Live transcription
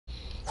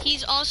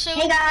He's also,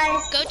 Hey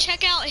guys. go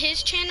check out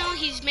his channel.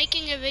 He's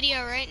making a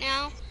video right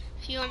now.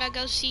 If you want to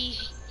go see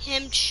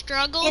him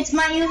struggle. It's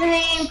my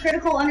username,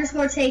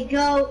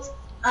 critical_take_goat,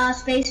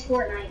 space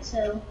Fortnite,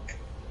 so.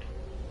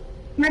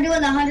 We're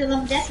doing the 100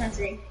 level death run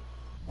today.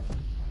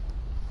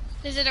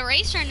 Is it a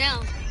race or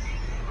no?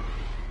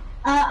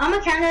 I'm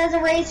gonna count it as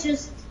a race,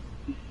 just.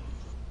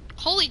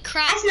 Holy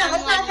crap. Actually, no,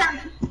 let's not count.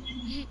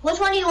 Which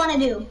one do you want to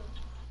do?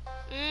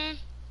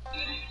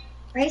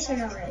 Race or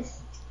no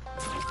race?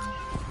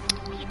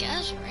 I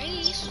guess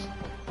race.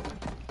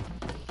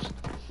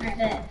 Alright,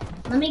 bet.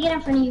 Let me get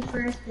in front of you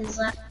first, because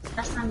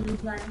last time you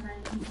got in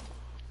front of me.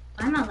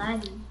 Why am I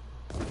lagging?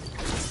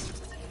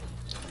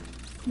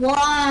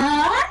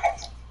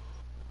 What?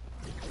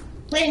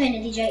 Wait a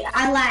minute, DJ.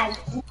 I lagged.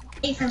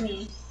 Wait for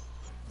me.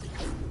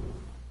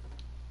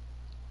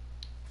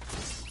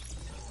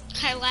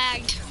 I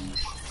lagged.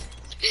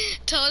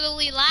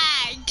 Totally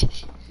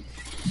lagged.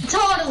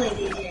 Totally,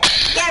 DJ.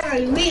 Yeah,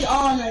 bro, we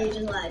all know you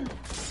just lagged.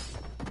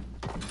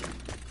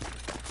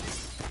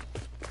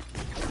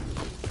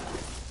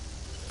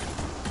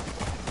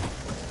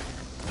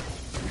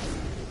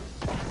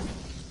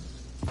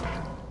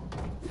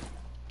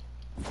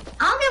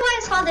 I don't get why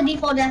it's called the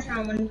default death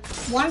run when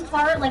one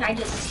part, like, I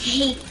just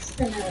hate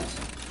the most.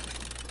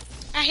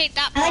 I hate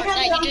that part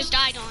that you just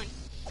died on.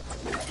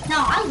 No,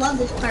 I love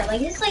this part.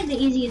 Like, it's like the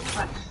easiest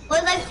part.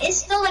 But like, it's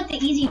still like the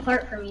easy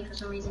part for me for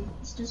some reason.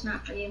 It's just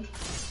not for you.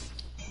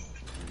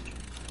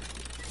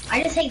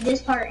 I just hate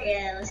this part.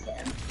 Yeah, let's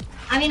get it.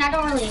 I mean, I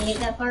don't really hate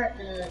that part,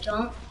 the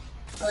jump.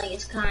 But like,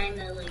 it's kind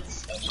of like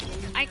sketchy.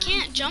 I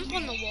can't jump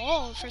on the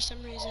wall for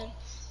some reason.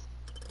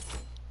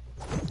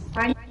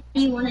 Why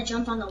do you want to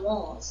jump on the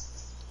walls?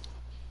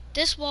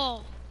 This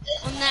wall,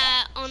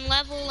 on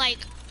level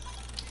like,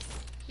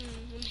 let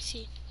me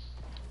see,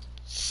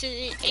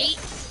 8.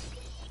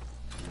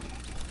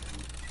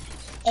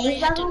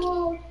 8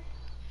 level?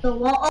 The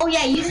wall? Oh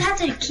yeah, you just have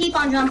to keep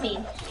on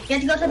jumping. You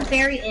have to go to the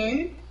very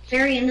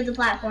end of the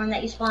platform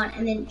that you spawn,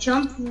 and then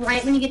jump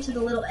right when you get to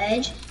the little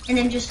edge, and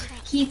then just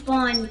keep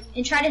on,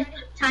 and try to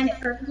time it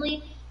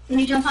perfectly. When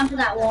you jump onto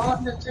that wall,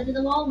 the tip of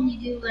the wall, when you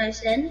do what I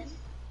said,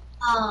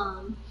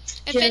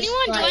 if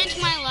anyone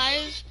joins my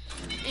live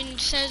and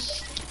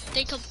says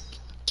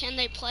can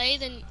they play,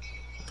 then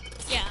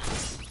yeah.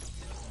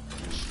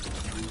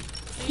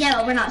 Yeah,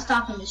 but we're not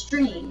stopping the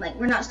stream. Like,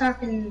 we're not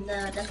stopping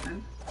the death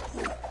run.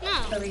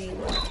 No.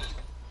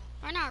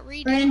 We're not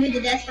reading. We're gonna do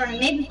the death run and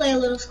maybe play a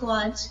little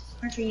squads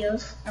or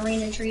trios,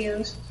 arena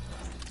trios.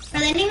 Or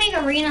they need to make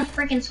arena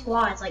freaking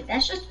squads. Like,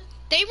 that's just.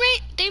 They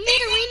made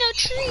arena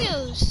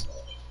trios.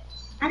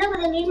 I know, but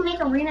they need to make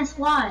arena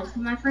squads.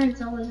 My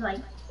friend's always like.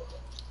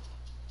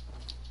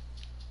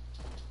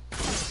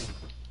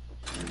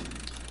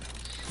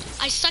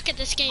 I suck at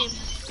this game.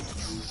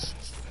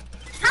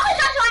 How is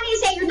that trying to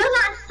say you do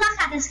not suck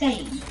at this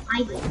game?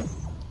 I do.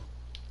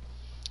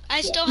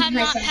 I still have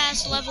not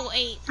passed level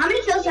 8. How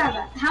many kills do you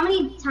have? How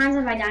many times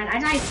have I died? I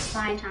died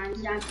 5 times.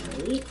 You died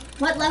 8.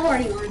 What level are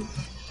you on?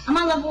 I'm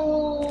on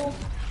level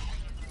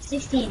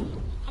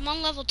 16. I'm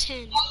on level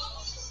 10.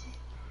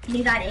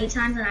 You died 8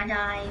 times and I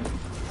died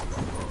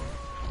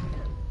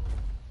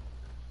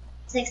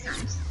 6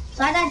 times.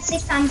 So I died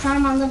 6 times, so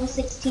I'm on level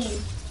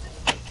 16.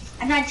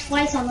 I died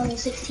twice on level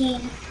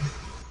 16.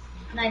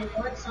 I died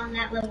once on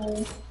that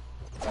level,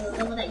 the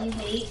level that you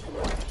hate.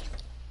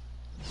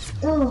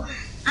 Ooh,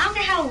 I don't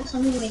get how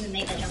some people even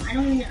make that jump. I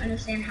don't even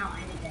understand how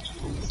I make that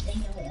jump. I just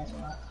think of it as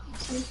well,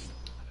 honestly.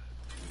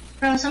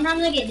 Bro,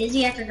 sometimes I get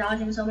dizzy after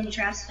dodging so many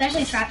traps,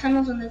 especially trap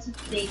tunnels when it's a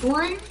big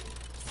one.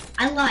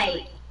 I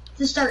like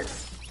to start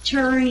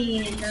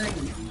turning and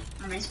turning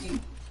on my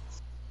screen.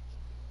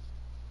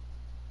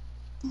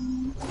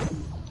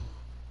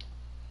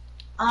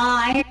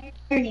 I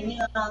already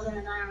knew I was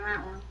gonna die on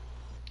that one.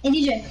 Hey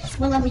DJ,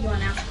 what level you on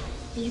now?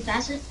 Did you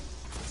pass it?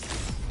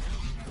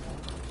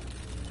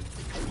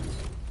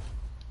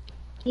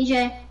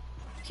 DJ.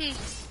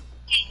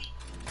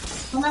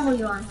 What level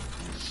you on?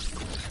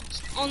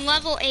 On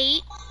level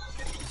 8.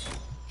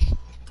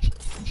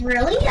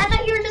 Really? I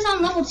thought you were just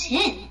on level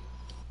 10.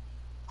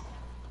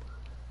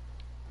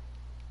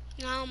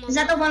 No, I'm on Is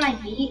that the one I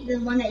beat? The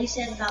one that you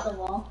said about the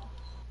wall?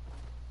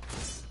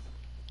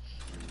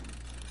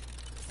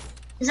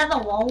 Is that the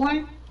wall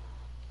one?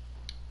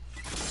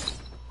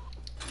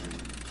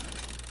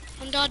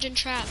 I'm dodging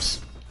traps.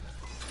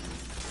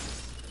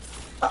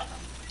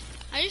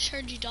 I just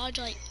heard you dodge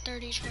like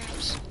 30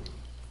 traps.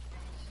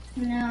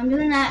 No, I'm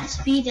doing that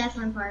speed death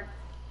run part.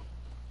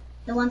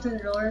 The one through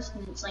the doors,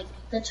 and it's like,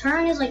 the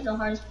turn is like the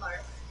hardest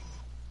part.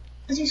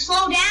 Cause you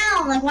slow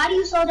down, like why do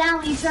you slow down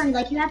when you turn?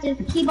 Like you have to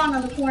keep on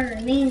the corner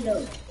and then go.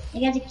 Like,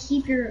 you have to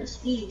keep your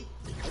speed.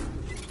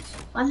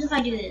 What if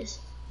I do this?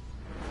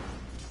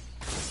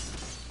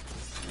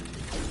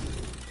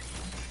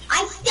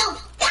 I still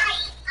die!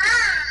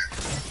 Ah!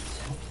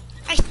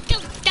 I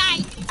still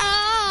die!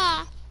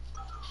 Ah!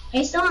 Are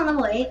you still on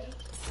level 8?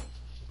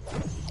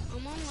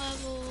 I'm on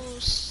level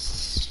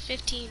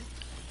 15.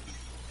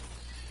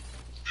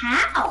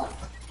 How?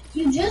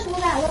 You just were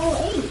at level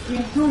 8 and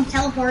then boom,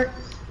 teleport.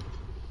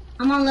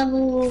 I'm on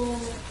level,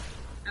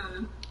 I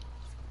don't know.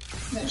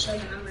 I'm gonna show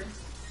the number.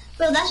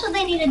 Bro, that's what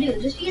they need to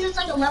do. Just because it's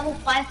like a level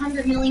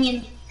 500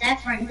 million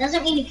death run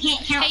doesn't mean you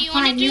can't count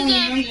 5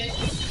 million.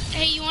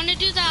 Hey, you wanna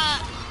do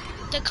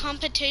the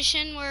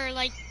competition where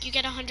like you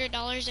get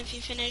 $100 if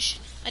you finish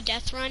a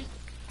death run?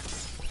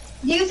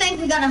 Do you think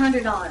we got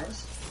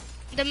 $100?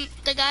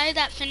 The guy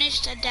that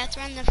finished a death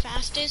run the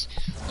fastest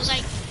was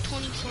like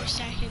 24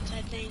 seconds,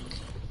 I think.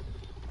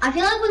 I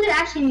feel like we could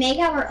actually make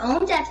our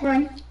own death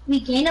run.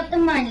 We gain up the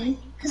money,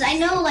 cause I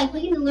know like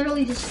we can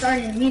literally just start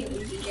it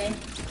immediately, DJ.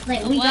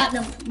 Like we got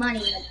the money.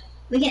 Like,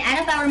 we can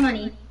add up our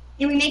money,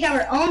 and we make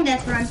our own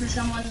death run for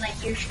someone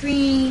like your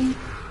stream,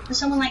 or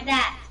someone like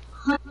that.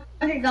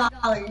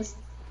 $100,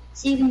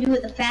 so you can do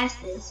it the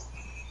fastest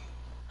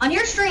on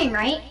your stream,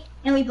 right?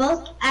 And we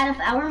both add up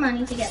our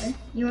money together,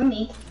 you and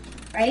me,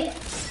 right?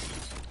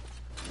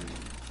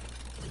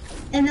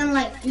 And then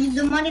like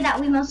the money that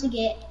we mostly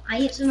get, I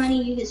get some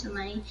money, you get some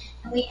money,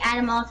 and we add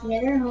them all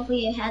together, and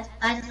hopefully it adds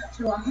up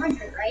to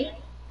 100, right?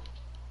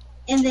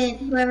 And then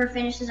whoever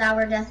finishes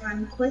our death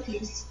run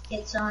quickest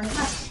gets on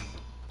top.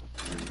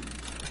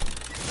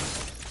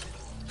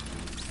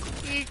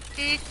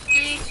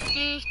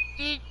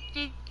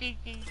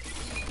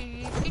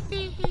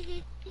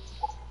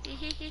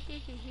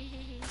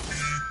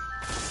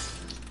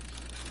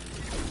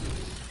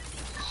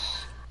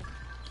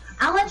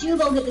 I'll let you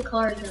go get the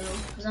card though,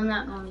 because I'm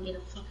not going to get a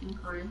fucking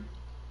card.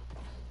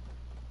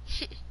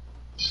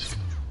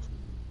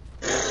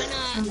 Why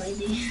not? I'm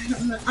lazy.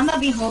 I'm gonna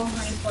be home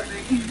playing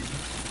Fortnite.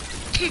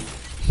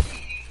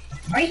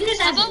 Or you can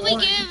just How ask about we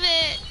Lauren. give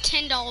it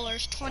 $10,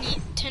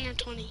 10 or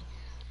 20?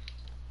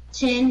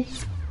 10.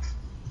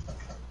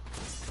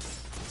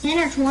 10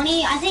 or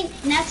 20? I think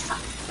next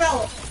time.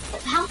 Bro,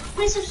 how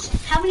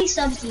many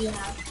subs do you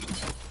have?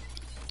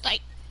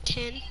 Like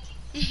 10.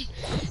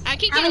 I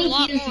could How get a many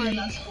lot views do more. you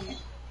mostly get?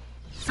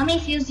 How many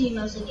views do you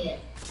mostly get?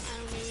 I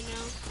don't even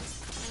know.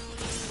 I don't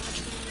even watch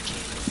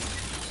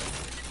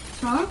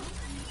my Huh? channel.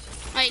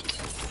 Like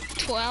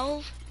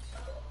 12?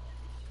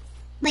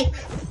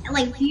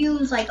 Like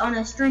views like on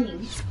a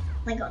stream.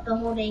 Like the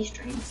whole day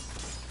stream.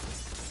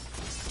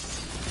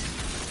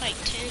 Like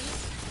 10?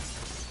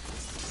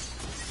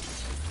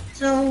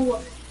 So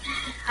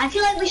I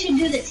feel like we should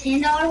do the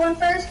 $10 one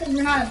first because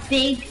we're not a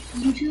big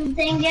YouTube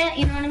thing yet,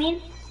 you know what I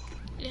mean?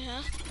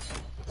 Yeah.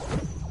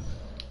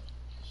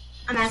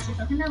 I'm actually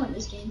fucking done with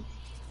this game.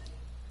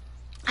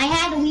 I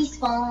had to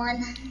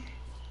respawn.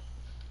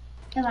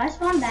 If I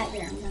spawn back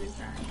there, I'm gonna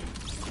cry.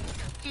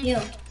 You.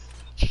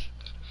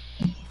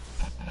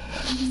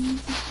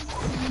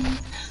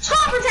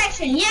 Spawn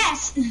protection,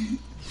 yes!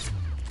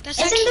 That's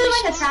Isn't there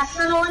like a smart. trap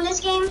tunnel in this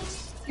game?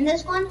 In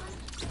this one?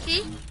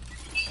 Hmm?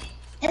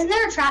 Isn't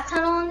there a trap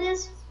tunnel in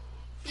this?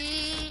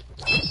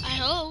 I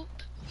hope.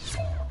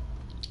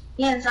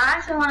 Yes, I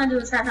actually want to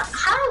do a trap tunnel.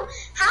 How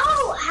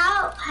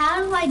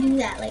do I do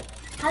that? Like,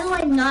 how do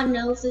I not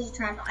know if there's a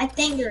trap tunnel? I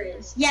think there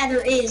is. Yeah,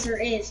 there is.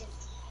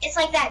 It's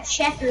like that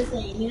checker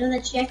thing. You know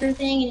that checker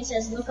thing, and it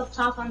says look up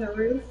top on the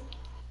roof.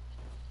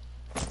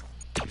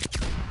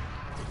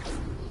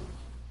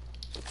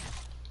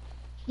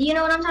 Do you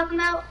know what I'm talking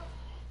about?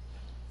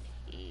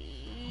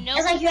 Nope.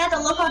 It's like you have to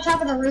look on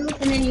top of the roof,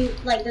 and then you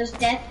like there's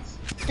death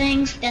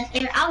things, death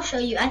there. I'll show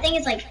you. I think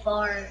it's like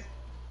far.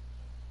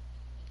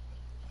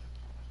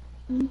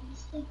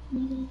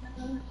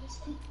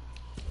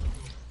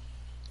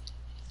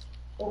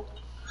 Oh.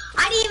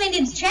 I didn't even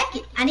need to check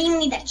it. I didn't even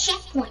need that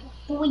checkpoint,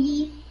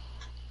 boy.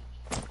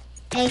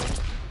 Hey,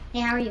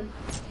 how are you?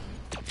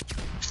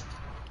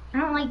 I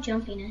don't like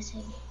jumping, I say.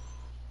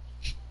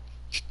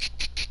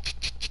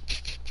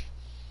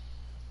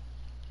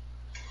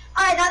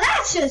 Alright, now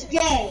that's just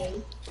gay.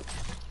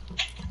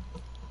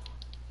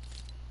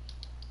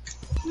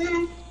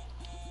 Man.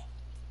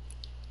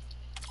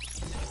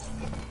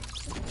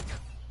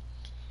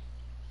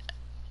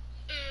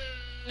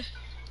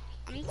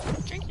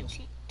 I'm drinking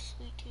sweet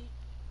tea.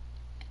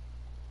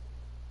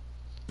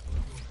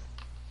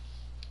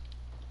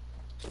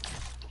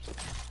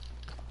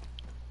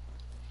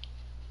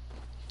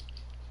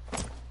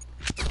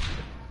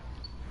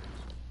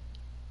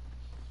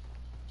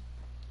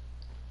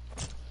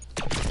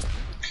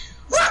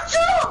 What's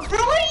up, bro?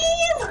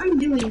 I'm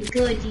doing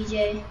good,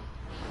 DJ.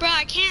 Bro,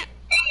 I can't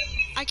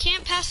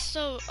pass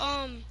the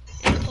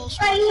impulse.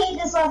 I hate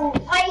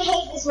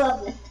this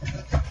level.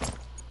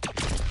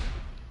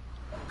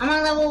 I'm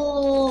on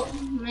level.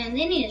 Man,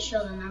 they need to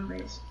show the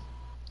numbers.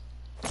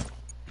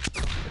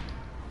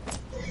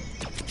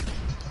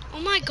 Oh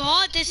my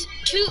god, this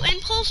 2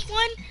 impulse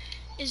one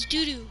is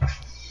doo-doo.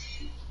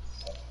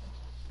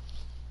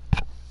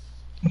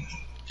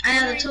 I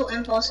know the 2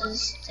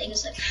 impulses take a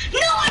sec. No,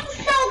 I'm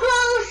so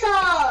close!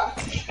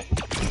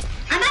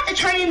 I'm about to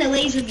turn in the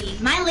laser beam.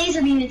 My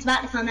laser beam is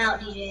about to come out,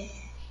 DJ.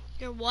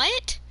 Your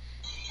what?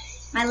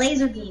 My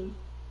laser beam.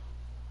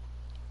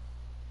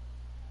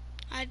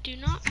 I do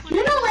not want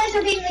You know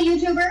Laser Beam, the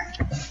YouTuber?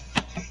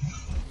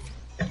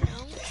 to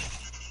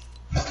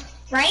know.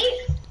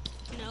 Right?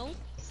 No.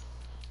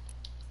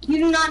 You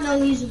do not know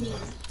Laser Beam.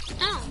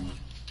 No.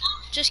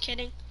 Just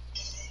kidding.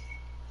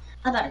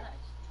 I'm about to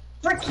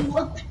frick you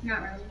up.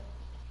 Not really.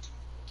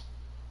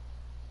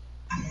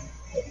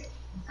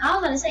 I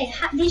was about to say,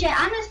 DJ,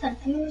 I'm just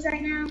confused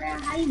right now, bro.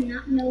 How do you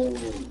not know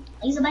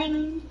laser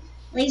beam?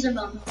 Laser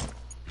bump.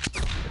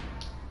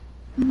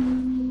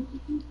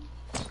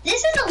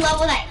 This is a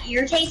level that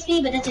irritates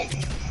me, but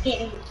doesn't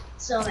get me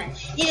so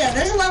much. Yeah,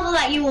 there's a level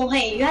that you will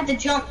hate. You have to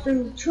jump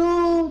through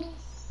two.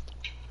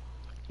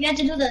 You have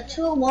to do the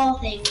two wall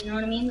thing. You know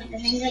what I mean? Like the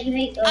things that you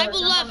hate. I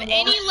will love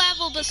any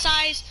level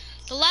besides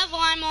the level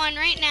I'm on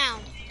right now.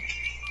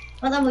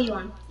 What level are you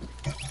on?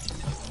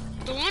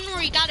 The one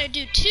where you gotta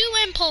do 2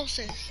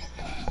 impulses.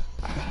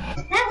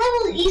 That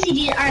level is easy,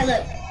 dude. Alright,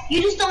 look.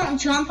 You just don't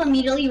jump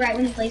immediately right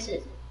when you place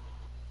it.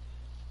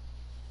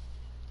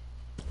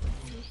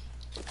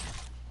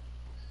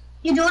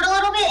 You do it a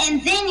little bit,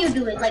 and then you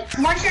do it. Like,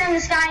 once you're in the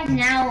sky,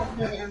 now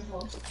do the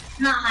impulse.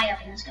 Not high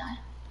up in the sky.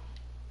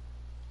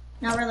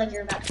 Now we're like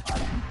you're about to fall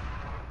down.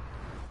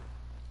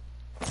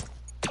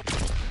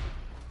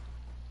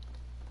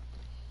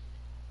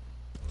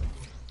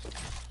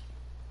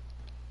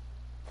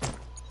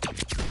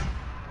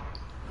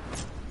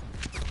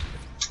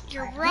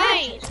 You're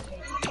right.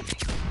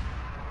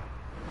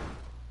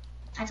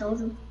 I told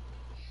you.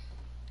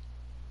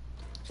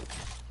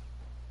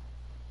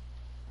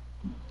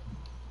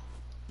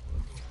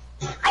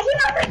 I keep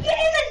on forgetting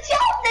to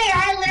jump there.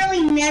 I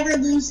literally never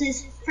lose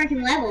this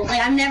freaking level.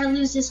 Like, I've never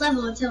lose this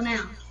level until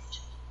now.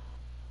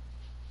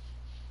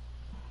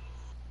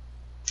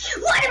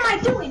 What am I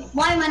doing?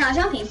 Why am I not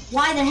jumping?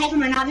 Why the heck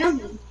am I not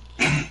jumping?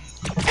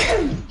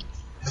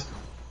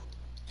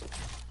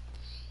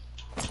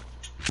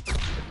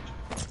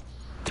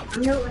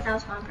 I'm doing it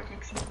without spawn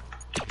protection.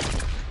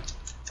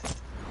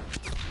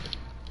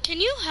 Can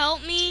you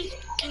help me?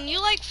 Can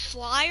you like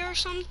fly or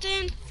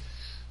something?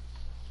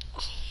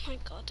 Oh my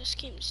god, this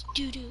game is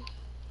doo-doo.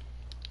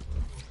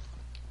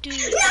 Doo-doo.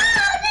 No,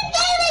 this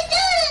game is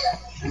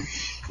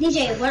doo-doo!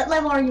 DJ, what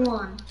level are you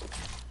on?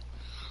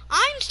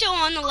 I'm still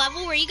on the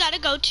level where you gotta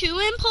go 2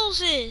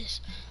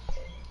 impulses.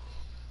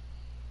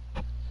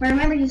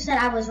 Remember you said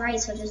I was right,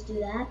 so just do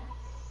that.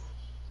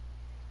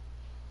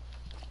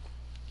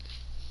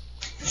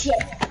 Shit,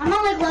 I'm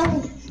on like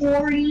level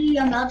 40,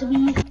 I'm about to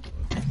be...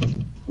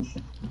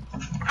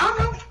 I don't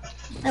know.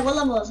 Like, what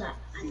level is that?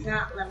 I'm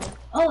not level...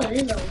 Oh, it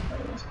is level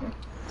 40, that's cool.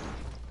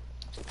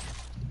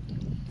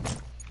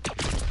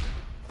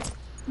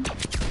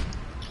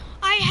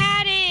 I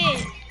had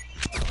it!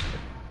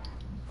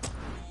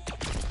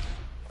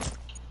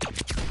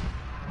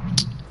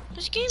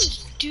 This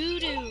game's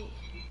doo-doo.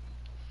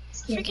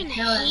 Freaking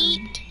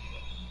hate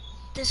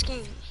this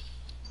game.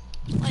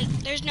 Like,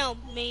 there's no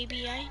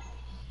maybe. I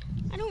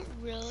don't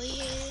really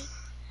hate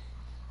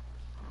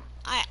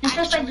it. It's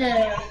just like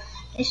the...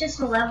 It's just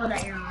the level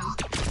that you're on.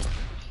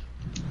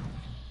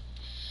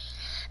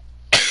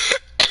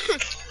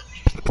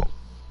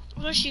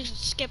 I wish you could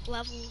skip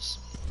levels.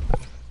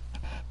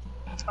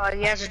 Oh,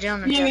 you guys are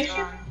doing the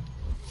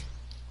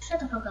Shut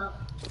the fuck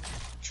up.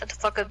 Shut the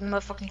fuck up, you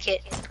motherfucking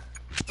kid.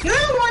 You're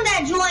the one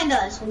that joined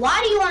us.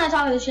 Why do you want to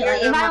talk this shit?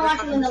 Like, if I don't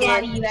want you in the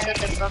lobby, you better.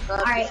 Shut the fuck up,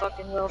 Alright, you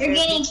fucking you're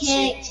getting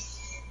kicked.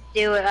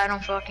 Do it, I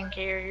don't fucking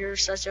care. You're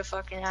such a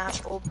fucking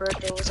asshole.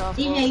 Birthday was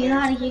awful. DJ, you know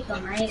how to kick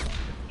them, right?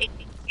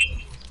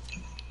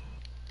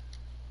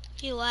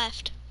 He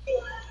left.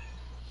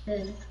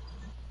 Good.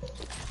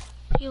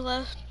 He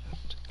left.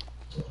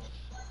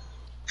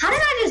 How did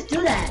I just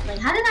do that? Like,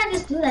 how did I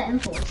just do that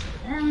impulse?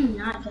 I'm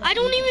not good. I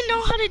don't even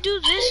know how to do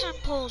this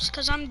impulse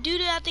because I'm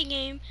doo-doo at the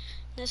game.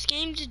 This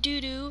game's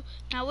doo-doo,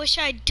 and I wish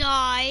I'd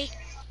die.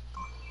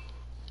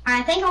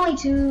 I think only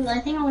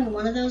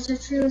one of those are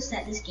true, is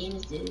that this game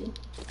is doo-doo.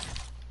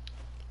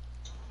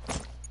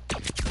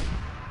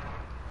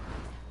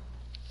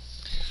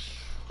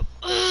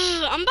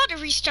 I'm about to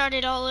restart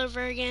it all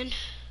over again.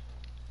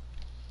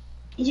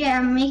 DJ,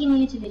 I'm making a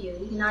YouTube video.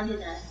 You cannot do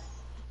that.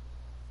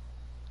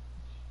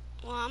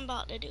 Well, I'm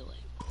about to do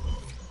it.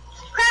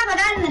 Crap, I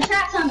got in the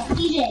trap tunnel.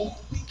 DJ,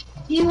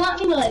 do you want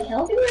me to, like,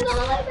 help you or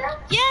something like that?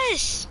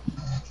 Yes!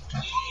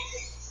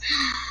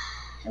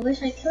 I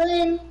wish I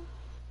could.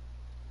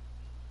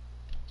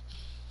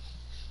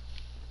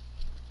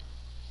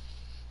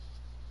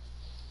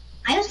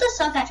 I used to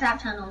suck at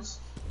trap tunnels.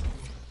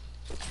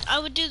 I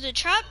would do the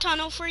trap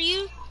tunnel for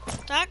you.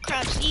 That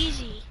crap's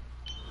easy.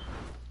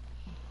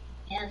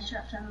 Yeah, the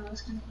trap tunnel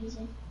was kind of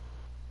easy.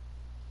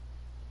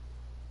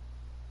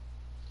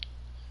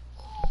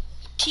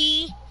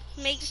 T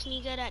makes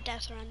me good at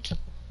death runs.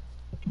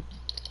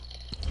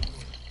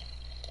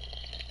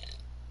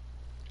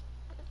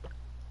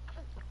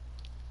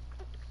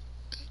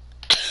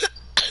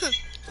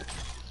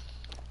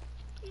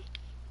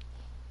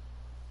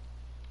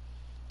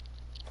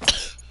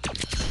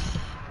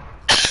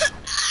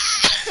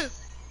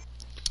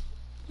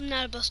 I'm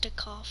not supposed to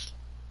cough.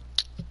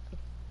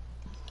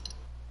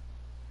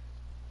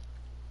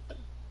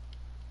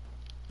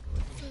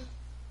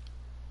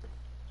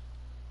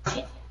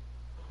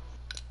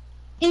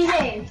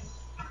 DJ,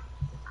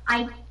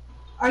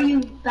 are you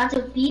about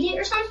to beat it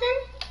or something?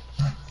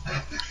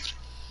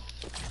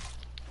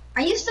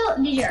 Are you still,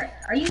 DJ,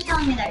 are you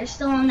telling me that you're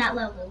still on that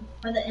level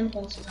where the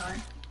impulses are?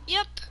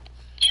 Yep.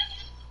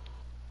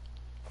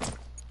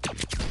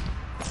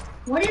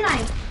 What did I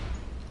was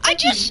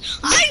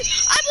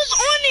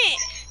on it.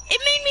 It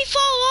made me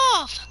fall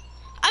off.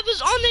 I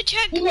was on the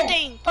check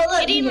thing. Oh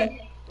look, It didn't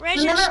DJ.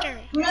 register.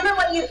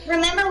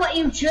 Remember what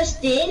you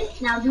just did?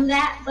 Now do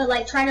that, but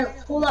like try to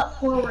pull up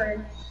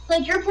forward.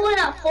 Like you're pulling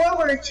up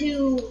forward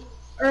too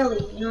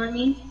early, you know what I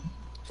mean?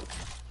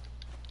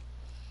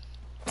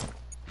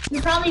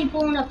 You're probably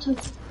pulling up too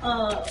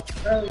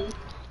early.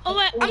 Oh,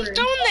 Like, I'm forward.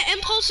 throwing the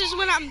impulses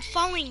when I'm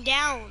falling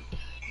down,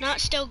 not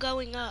still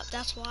going up.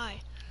 That's why.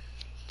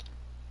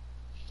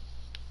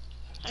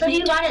 So do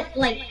you got it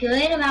like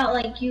good about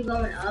like you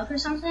going up or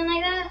something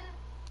like that?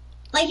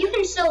 Like you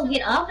can still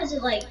get up? Is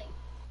it like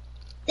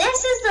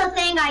this is the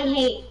thing I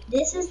hate.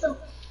 This is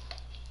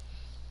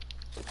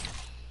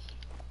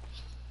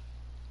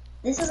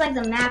like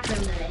the map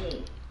room that I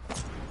hate.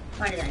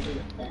 Why did I do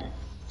that?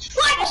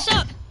 What's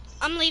up?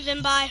 I'm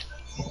leaving. Bye.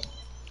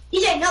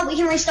 DJ, no, we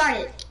can restart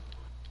it.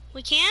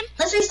 We can?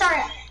 Let's restart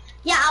it.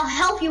 Yeah, I'll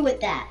help you with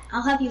that.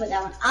 I'll help you with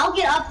that one. I'll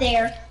get up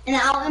there and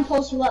then I'll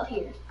impulse you up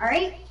here.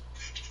 Alright?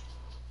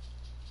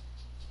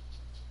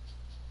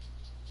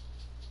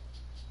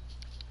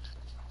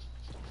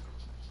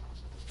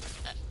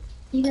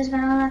 You guys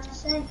got all that to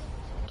say?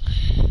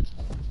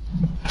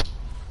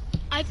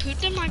 I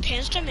pooped in my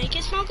pants to make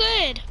it smell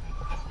good.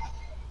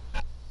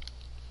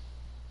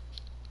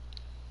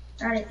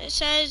 Start it. It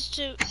says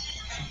to,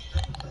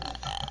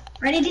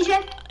 Ready,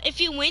 DJ?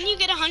 if you win, you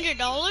get $100.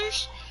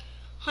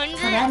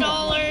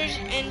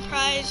 $100 in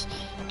prize.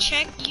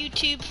 Check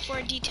YouTube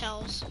for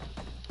details.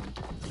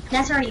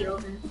 That's already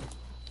open.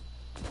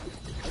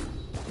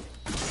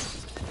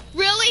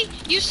 Really?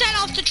 You set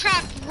off the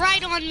trap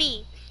right on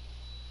me.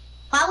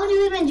 Why would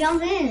you even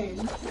jump in?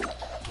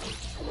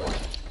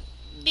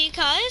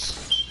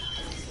 Because?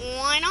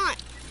 Why not?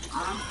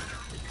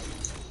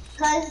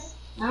 Cause,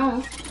 I don't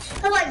know.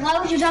 But like, why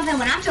would you jump in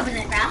when I'm jumping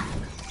in, bro?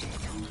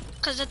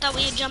 Because I thought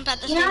we'd jump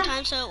at the same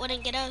time so it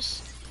wouldn't get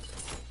us.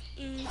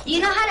 Do you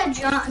know how to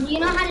jump? Do you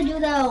know how to do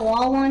the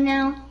wall one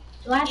now?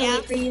 Do I have to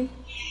wait for you?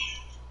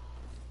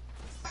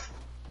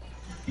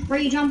 Where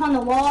you jump on the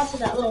wall to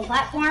that little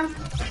platform?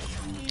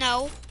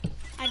 No,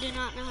 I do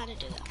not know how to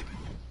do that.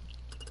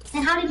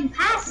 And how did you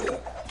pass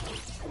it?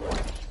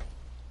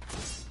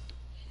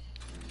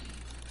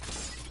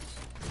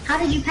 How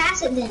did you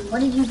pass it then?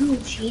 What did you do?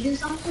 Cheat or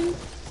something?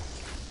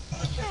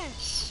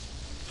 Yes.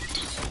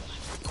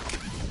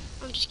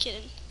 I'm just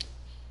kidding.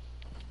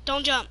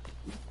 Don't jump.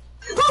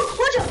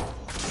 Oh, watch out!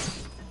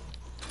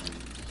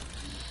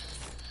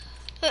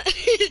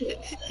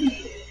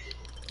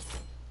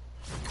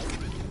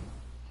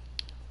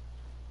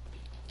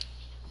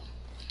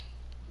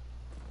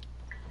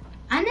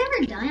 I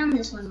never die on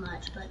this one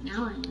much, but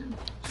now I am.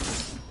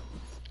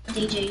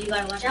 DJ, you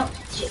gotta watch out.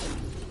 Shit.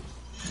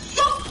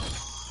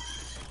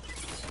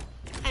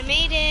 I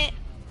made it.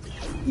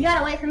 You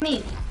gotta wait for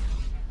me.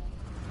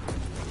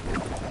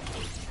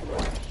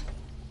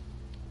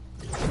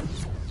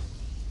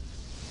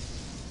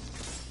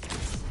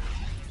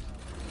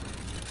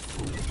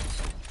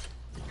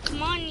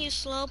 Come on, you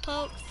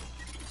slowpoke.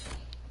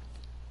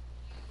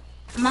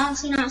 I'm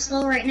honestly not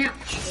slow right now.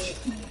 Shit.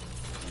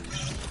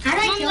 How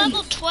did I I'm kill on you?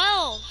 level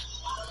 12.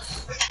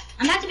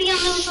 I'm about to be on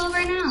level 12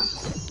 right now.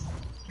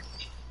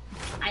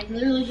 I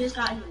literally just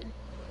got here.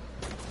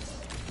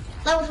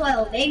 Level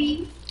 12,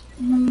 baby.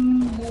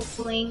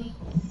 Boing.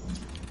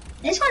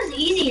 This one's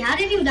easy. How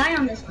did you die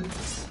on this one?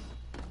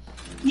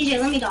 DJ,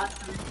 let me dodge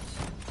them.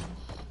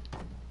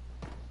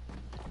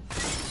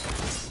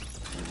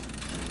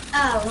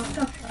 Oh, what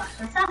the fuck?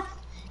 What's up?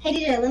 Hey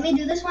DJ, let me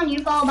do this one. You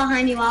follow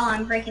behind me while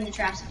I'm breaking the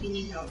traps if you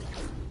need help.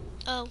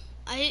 Oh,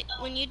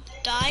 when you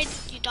died,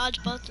 you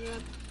dodged both of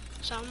them.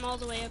 So I'm all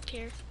the way up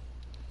here.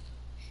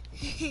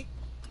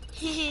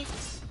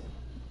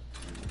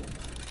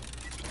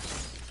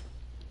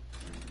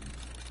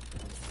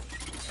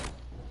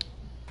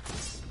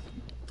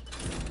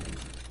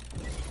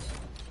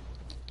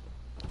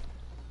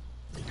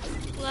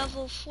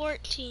 Level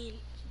 14.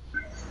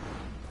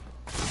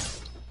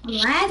 I'm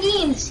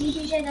lagging. See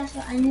DJ, that's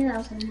what I knew that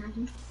was gonna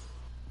happen.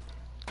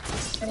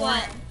 The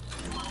What? lag.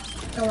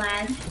 The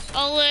lag.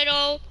 A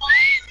little.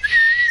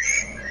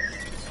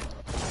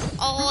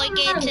 All I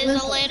get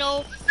is a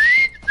little.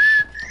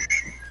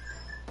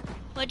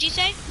 What'd you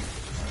say?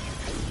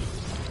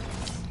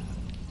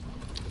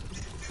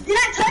 Did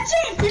I touch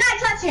it? Did I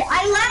touch it?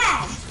 I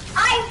lagged.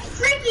 I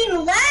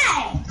freaking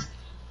lagged.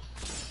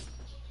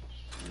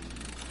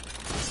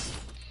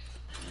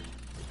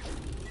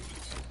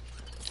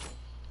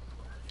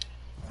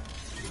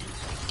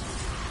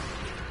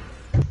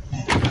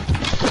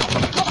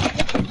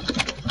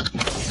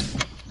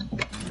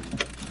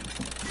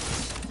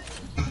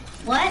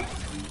 What?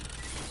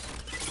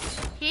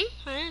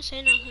 I didn't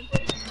say nothing.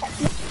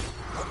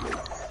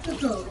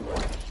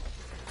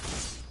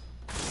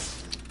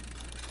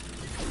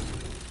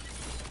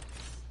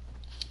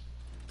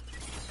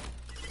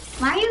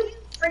 Why are you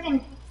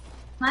freaking?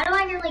 Why do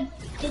I hear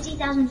like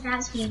 50,000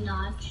 traps being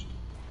dodged?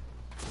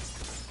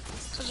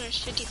 there's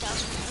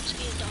 50,000 rounds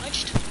being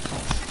dodged.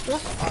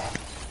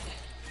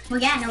 Well,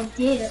 yeah, no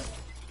did.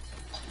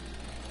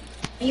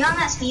 Are you on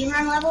that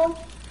speedrun level?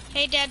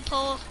 Hey,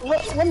 Deadpool.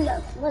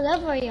 What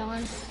level are you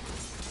on?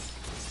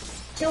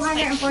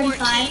 245.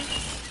 Like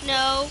 14.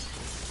 No.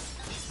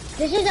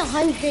 This is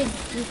 100.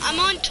 I'm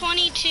on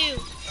 22.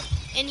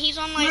 And he's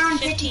on like You're on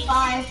 15.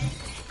 55.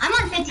 I'm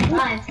on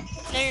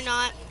 55. No, you're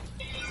not.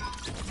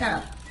 Shut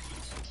up.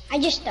 I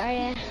just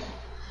started.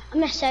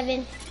 I'm at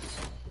 7.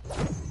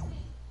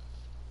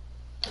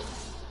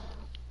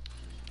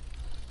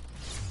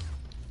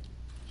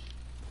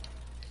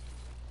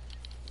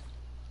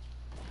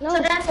 No,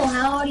 So Deadpool,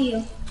 how old are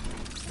you?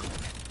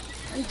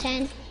 I'm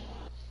 10.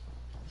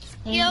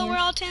 Yo, we're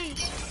all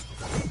 10s.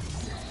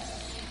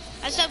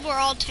 I said we're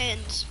all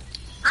 10s.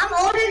 I'm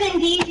older than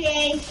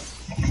DJ.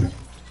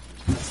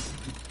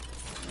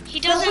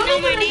 He So doesn't some know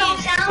people my don't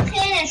name. sound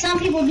 10 and some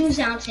people do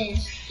sound 10.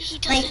 He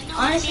doesn't Like, know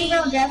honestly, my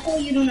bro, name.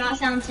 Deadpool, you do not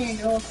sound 10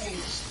 at all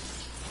things.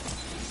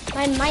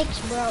 My mic's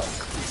broke.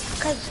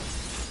 Cause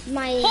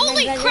my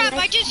Holy brother crap, I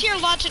likes, just hear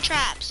lots of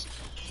traps.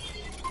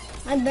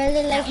 my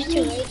brother likes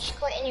to rage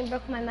quit and he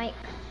broke my mic.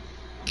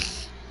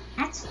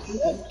 That's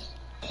stupid.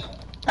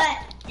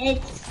 But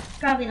it's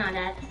probably not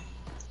that.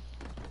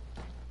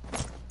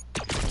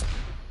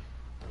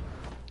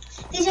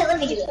 DJ, let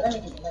me do it.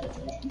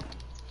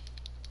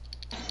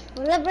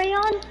 What level are you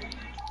on?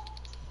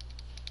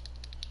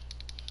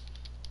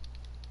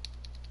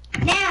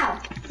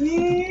 Now!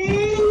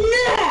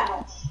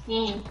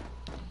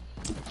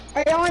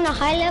 Are you on a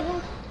high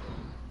level?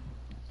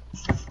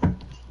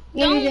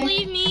 Don't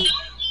leave me.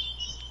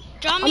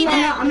 Drop me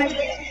I'm them. gonna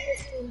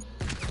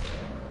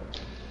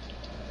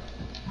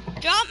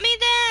Drop me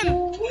them.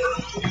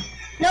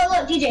 No,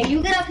 look, DJ,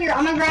 you get up here.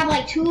 I'm gonna grab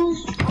like two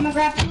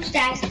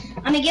stacks.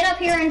 I'm gonna get up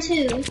here and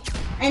two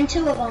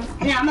of them,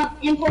 and I'm gonna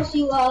impulse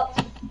you up.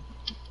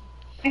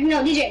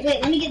 No, DJ,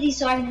 wait, let me get these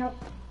so I can help.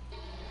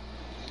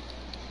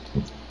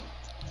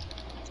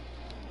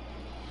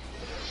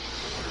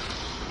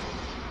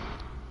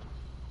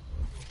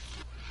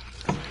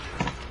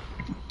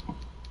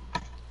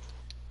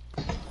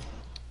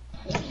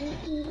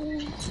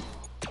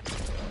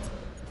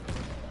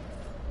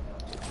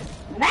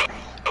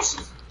 That's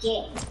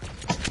gay.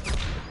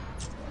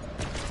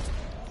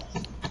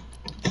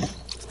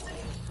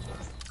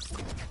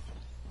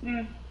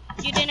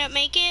 You didn't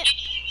make it?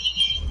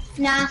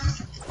 Nah.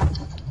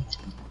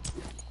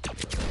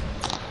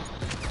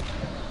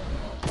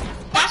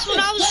 That's what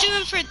I was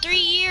doing for 3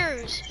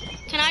 years.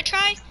 Can I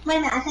try? Wait a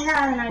minute, I think I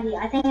have an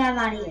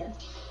idea.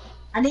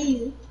 I do.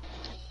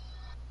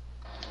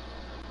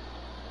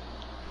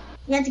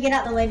 You have to get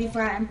out the way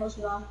before I impulse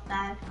you off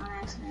back on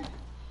accident.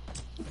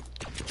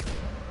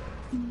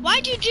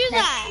 Why'd you do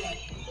that?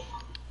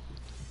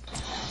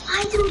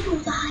 I don't know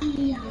the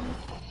idea.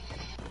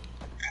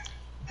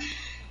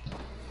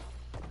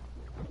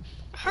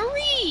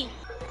 Hurry!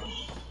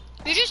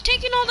 You're just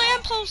taking all the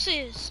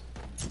impulses.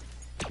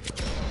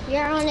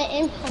 You're on an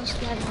impulse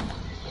level.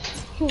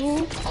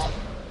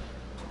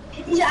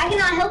 DJ, I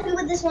cannot help you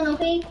with this one,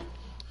 okay?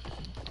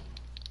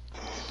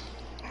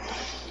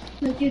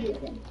 No, you do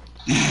it then.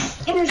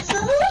 And you're so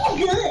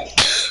good.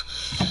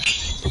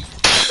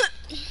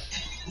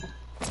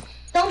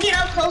 Don't get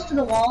up close to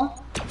the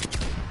wall.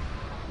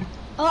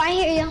 Oh, I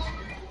hear you.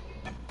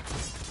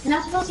 You're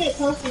not supposed to get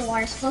close to the wall.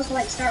 You're supposed to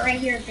like start right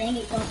here and then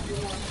get close to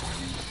the wall.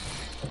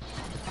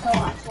 So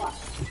watch.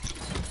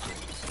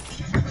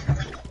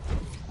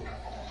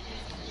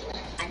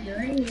 I do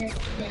right here,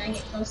 then I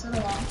get close to the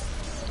wall.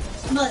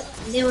 But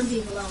they would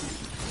be below me.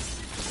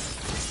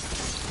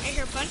 I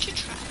hear a bunch of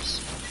traps.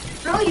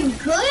 Bro, you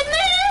good,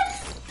 man?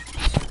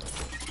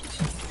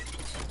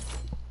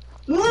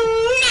 No.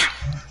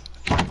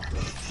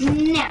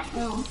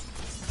 Oh.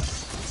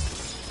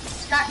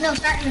 Start in a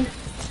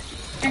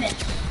minute.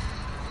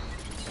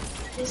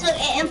 So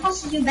it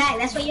impulses you back.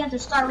 That's why you have to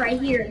start right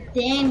here,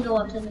 then go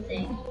up to the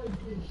thing.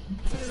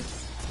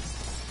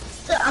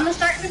 So I'm gonna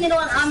start in the middle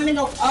and I'm gonna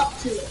go up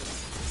to it.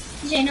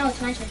 DJ, no,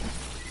 it's my turn.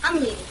 I'm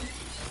leading.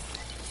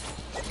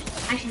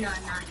 Actually, no,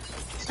 I'm not.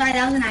 Sorry,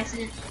 that was an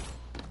accident.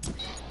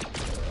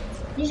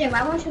 DJ,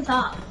 why won't you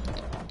talk?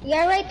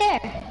 You're right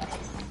there.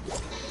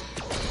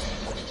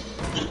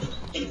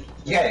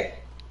 Okay.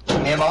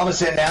 Me and Mama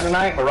sitting down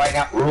tonight. We're writing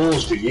out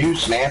rules for you,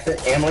 Samantha,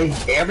 Emily.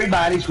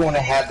 Everybody's going to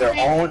have their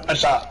own.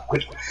 Stop.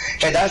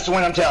 Hey, that's the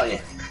one I'm telling you.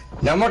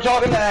 No more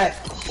talking that.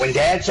 When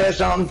Dad says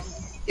something,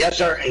 yes,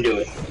 sir, and do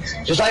it.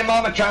 Just like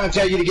Mama trying to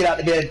tell you to get out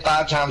of bed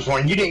 5 times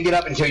morning. You didn't get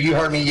up until you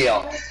heard me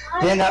yell.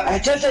 Then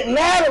it doesn't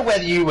matter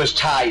whether you was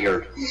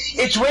tired.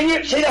 It's when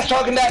you see that's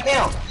talking back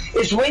now.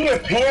 It's when your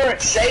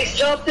parents say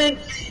something,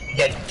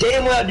 you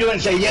damn well do it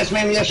and say yes,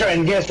 ma'am, yes, sir.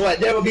 And guess what?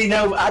 There will be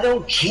no. I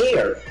don't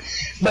care.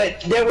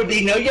 But there would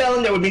be no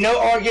yelling, there would be no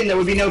arguing, there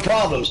would be no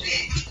problems.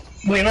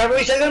 Whenever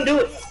we say something, do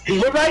it.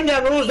 Because we're writing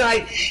down rules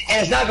tonight,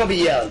 and it's not going to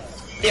be yelling.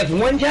 If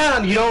one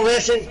time you don't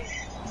listen,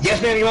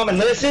 yes ma'am, you want me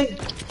to listen,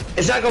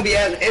 it's not going to be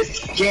as,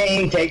 it's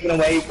game taken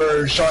away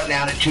for starting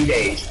out in 2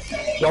 days.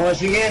 Don't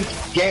listen again,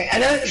 game,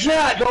 and it's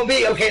not going to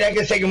be, okay, that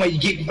gets taken away, you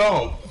keep your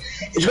phone.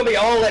 It's gonna be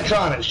all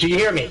electronics. Do you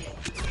hear me?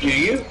 Do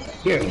you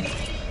hear me?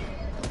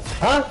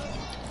 Huh?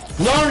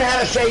 Learn how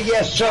to say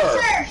yes, sir.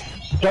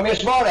 Yes, sir. Don't be a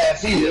smart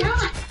ass either.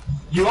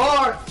 You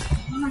are.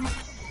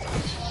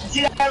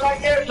 See that right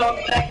there?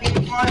 Talking back to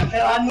me.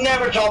 I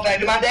never talk back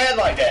to my dad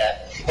like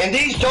that. And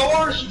these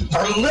doors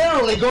are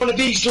literally going to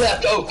be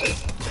left open.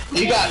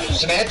 You got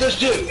Samantha's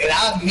too, and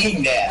I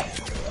mean that.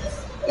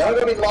 They're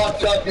going to be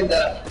locked up in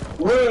the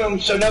room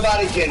so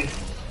nobody can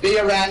be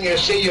around you or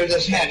see you or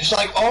this and that. Just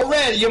like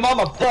already, your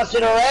mama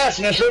busted her ass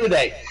in this room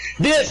today.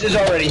 This is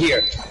already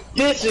here.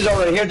 This is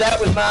already here. That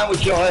was mine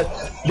with your.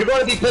 You're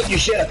going to be putting your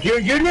shit up. Your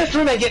this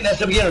room ain't getting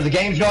messed up again. The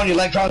game's gone, your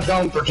electronics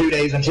gone for 2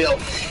 days until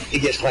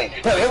it gets cleaned.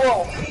 No, it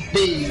won't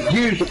be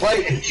used to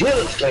play until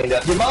it's cleaned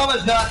up. Your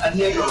mama's not a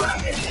nigger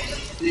around here.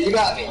 You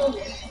got me.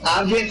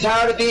 I'm getting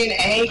tired of being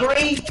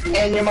angry,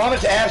 and your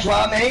mama's asked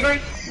why I'm angry.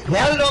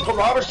 Now that Uncle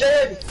Robert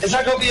said, it's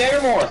not going to be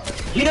angry more.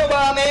 You know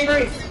why I'm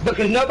angry?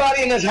 Because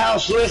nobody in this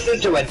house listens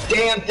to a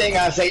damn thing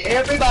I say.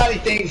 Everybody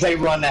thinks they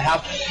run the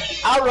house.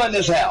 I run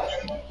this house.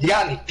 You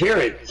got me,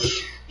 period.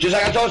 Just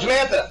like I told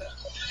Samantha.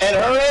 At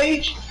her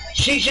age,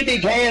 she should be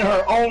paying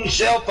her own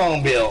cell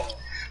phone bill.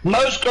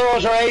 Most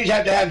girls her age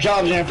have to have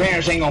jobs and their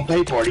parents ain't going to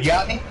pay for it. You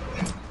got me?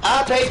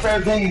 I pay for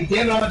everything, and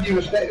damn none of you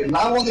respect it.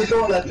 I want this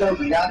door left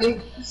open. You got me?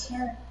 Yes,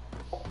 sir.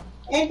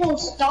 Deadpool,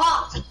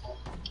 stop.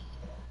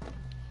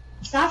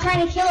 Stop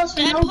trying to kill us.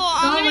 Deadpool,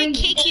 I'm gonna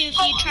kick you if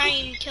you try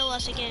and kill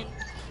us again.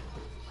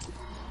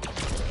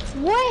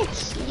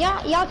 What?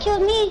 Y'all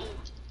killed me.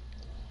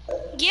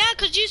 Yeah,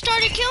 cause you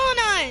started killing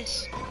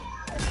us.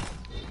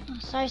 Oh,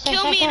 sorry.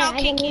 Kill me and I'll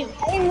kick you.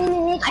 I didn't mean to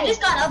hit I you.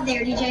 just got up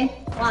there, DJ.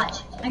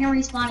 Watch. I can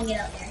respawn and get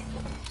up there.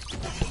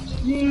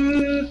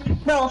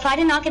 Bro, if I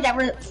did not get that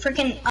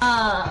freaking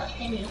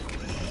thingy.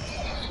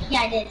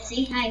 Yeah, I did.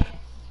 See? Hi.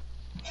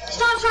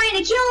 Stop trying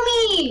to kill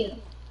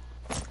me!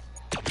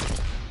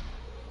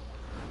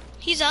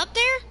 He's up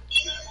there?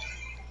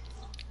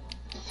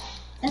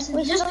 Just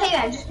pay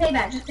back. Just pay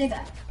back. Just pay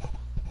back.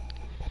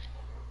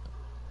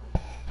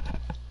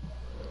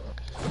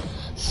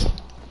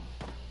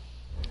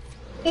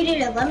 Hey,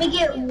 dude, let me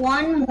get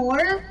one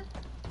more.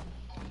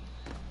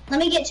 Let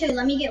me get two.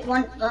 Let me get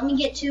one. Let me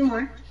get two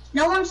more.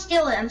 No one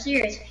steal it. I'm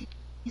serious.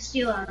 You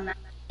steal it, I'm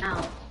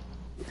out.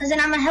 Cause then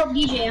I'm gonna help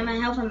DJ. I'm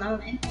gonna help him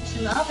mix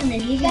him up, and then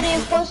he's Got gonna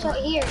an impulse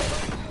right here.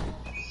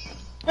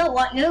 No,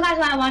 what? You guys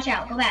gotta watch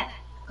out. Go back.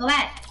 Go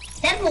back.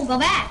 Deadpool, go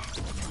back.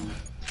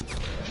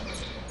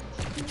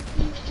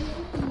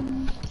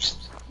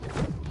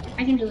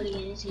 I can do it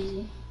again. It's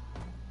easy.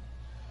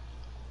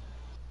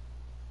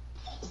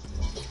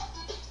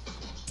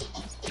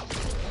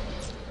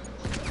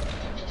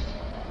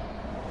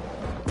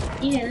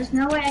 Yeah, there's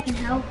no way I can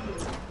help you.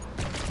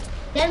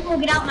 Deadpool,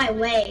 get out my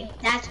way.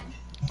 That's.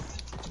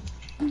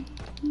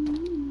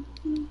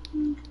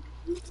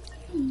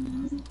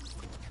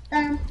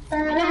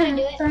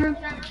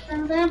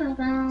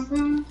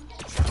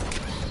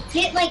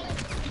 Get like.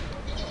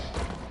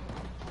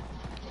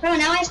 Bro,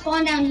 now I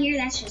spawn down here.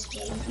 That's just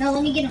gay. No,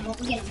 let me get him. Let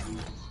me get him.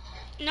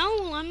 No,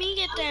 let me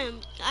get them.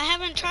 I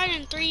haven't tried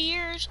in 3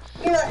 years.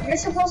 You're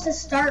supposed to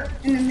start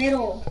in the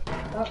middle.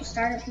 Don't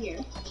start up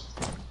here.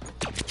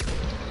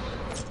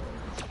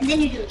 And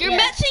then you do it. You're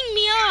messing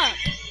me up.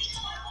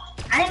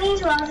 I didn't mean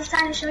to. I was just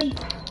trying to show you.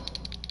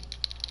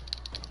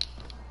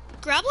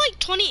 Grab like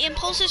 20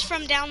 impulses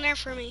from down there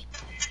for me.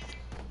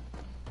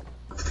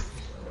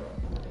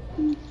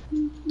 And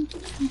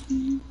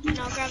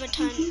I'll grab a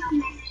ton.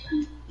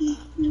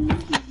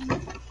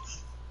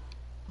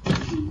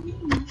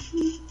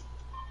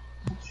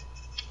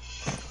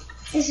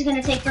 This is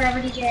gonna take forever,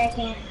 DJ. I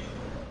can't.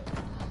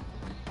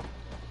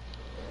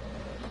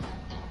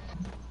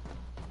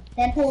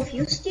 Deadpool, if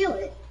you steal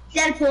it.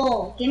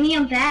 Deadpool, give me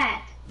him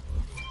back.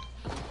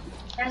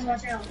 Guys,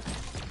 watch out.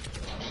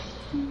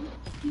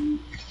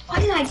 Why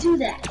did I do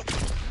that?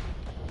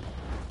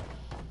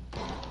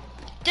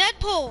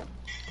 Deadpool,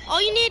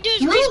 all you need to do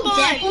is Move, respawn.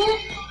 Deadpool.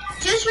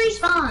 Just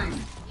respawn.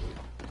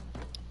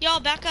 Y'all,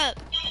 back up.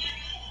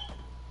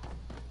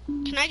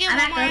 Can I get I'm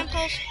one more back up.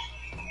 impulse?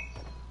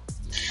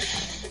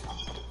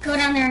 Go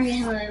down there and get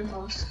him an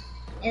impulse.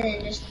 And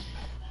then just...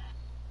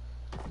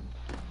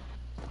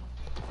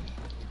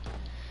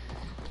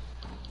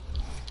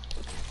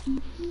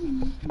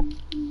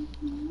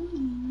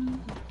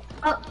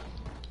 Oh.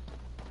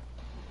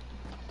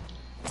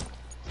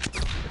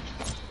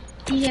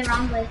 DJ,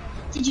 wrong way.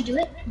 Did you do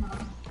it? No.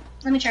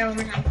 Let me try one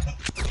more time.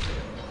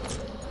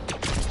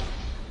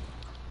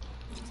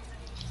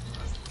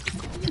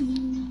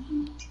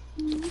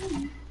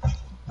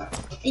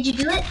 Did you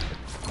do it?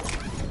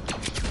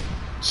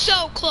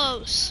 So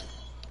close.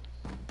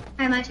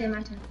 Alright, my turn,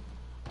 my turn.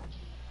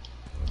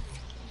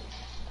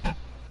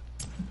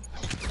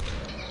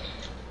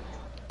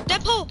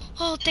 Deadpool!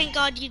 Oh, thank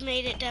God you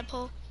made it,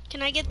 Deadpool.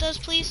 Can I get those,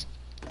 please?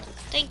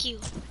 Thank you.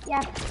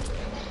 Yeah.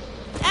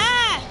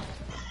 Ah!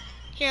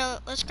 Here,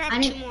 let's grab I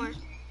 2 didn't- more.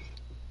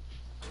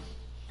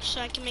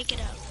 So I can make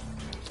it up.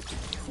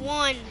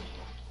 1.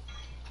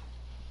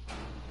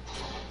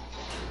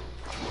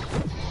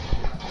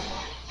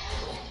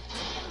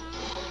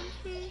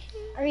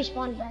 I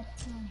respawned back.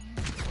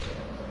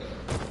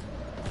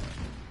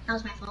 That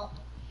was my fault.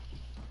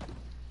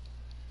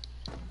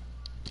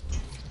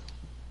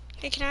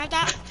 Hey, can I have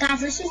that?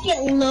 Guys, let's just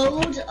get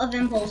loads of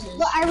impulses.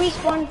 But I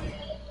respawned.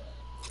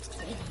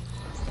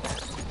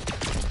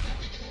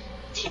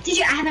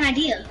 DJ, I have an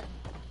idea.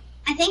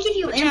 I think if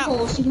you Watch out.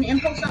 impulse, you can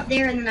impulse up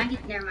there and then I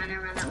can. Never mind,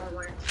 that won't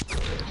work.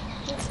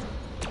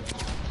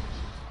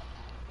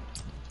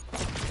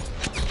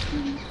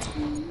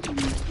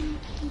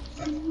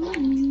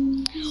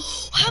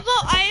 How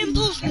about I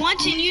impulse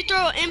once and you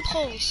throw an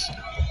impulse?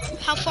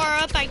 How far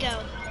up I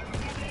go?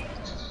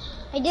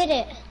 I did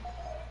it.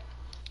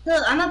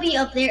 Look, I'm gonna be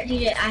up there,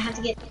 DJ. I have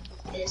to get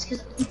this,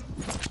 cause.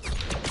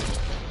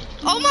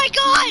 Oh my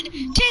God!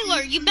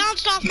 Taylor, you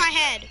bounced off my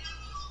head.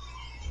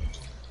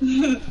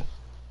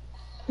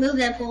 Move,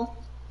 Deadpool.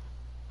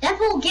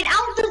 Deadpool, get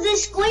out of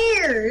this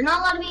square! You're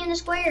not allowed to be in the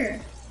square.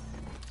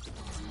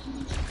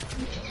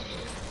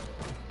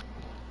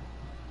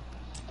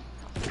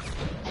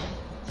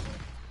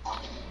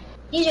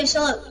 DJ,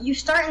 so look, you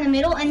start in the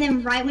middle, and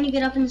then right when you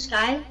get up in the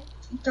sky,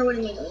 you throw it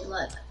immediately,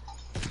 look.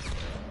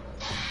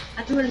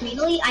 I threw it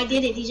immediately? I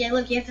did it, DJ.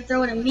 Look, you have to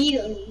throw it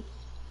immediately.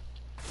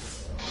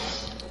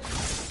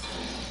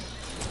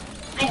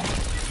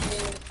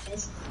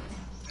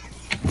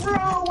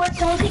 Bro, what?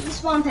 Don't take the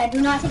spawn pad.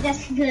 Do not take that.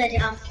 Good.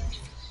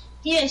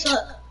 DJ, so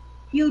look,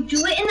 you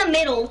do it in the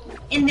middle,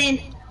 and then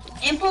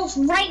impulse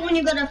right when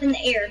you get up in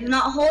the air. Do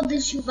not hold the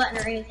shoot button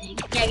or anything.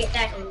 Yeah, get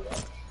back a little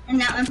bit. And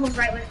now impulse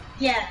right when.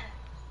 Yeah.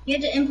 You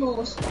have to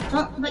impulse.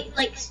 Don't,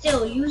 like,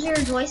 still, use your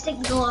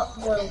joystick to go up a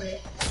little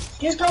bit.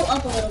 Just go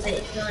up a little bit,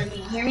 if you know what I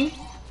mean. Hear me?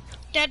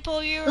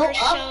 Deadpool, you Go were up.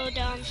 so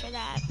dumb for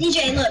that.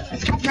 DJ,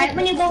 look, right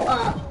when you go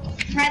up,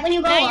 Now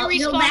you go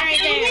respawn back right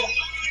a little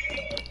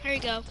there. bit. Here you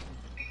go.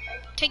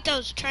 Take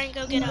those. Try and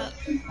go get up.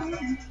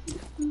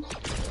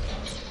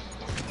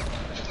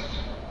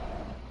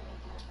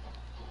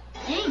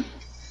 Dang.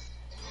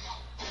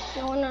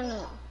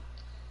 No.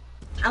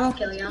 I won't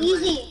kill you. I'm fine.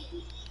 Easy.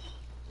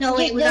 No,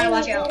 wait, Just we gotta go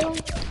watch in the out. middle.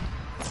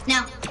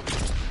 Now,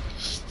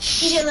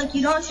 DJ, look,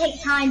 you don't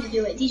take time to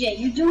do it. DJ,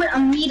 you do it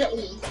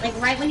immediately. Like,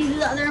 right when you do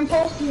the other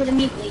impulse, do it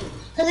immediately.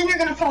 Because then you're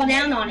gonna fall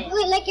down on it. Do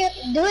it like you're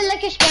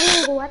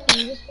spamming the weapon.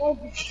 Just hold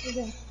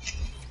it.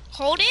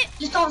 Hold it?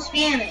 Just don't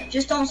spam it.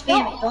 Just don't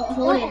spam it. Don't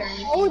hold it or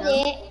anything. Hold no.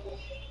 it.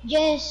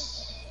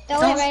 Just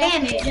throw Don't it right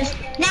spam up. it. Just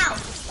now.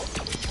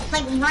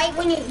 Like right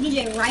when you,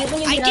 DJ, right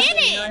when you I get up did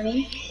there, you know it. what I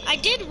mean? I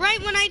did right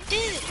when I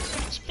did it.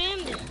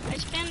 Spammed it. I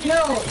spammed it.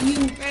 No,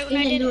 you Right when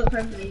I didn't did do it. it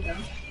perfectly though.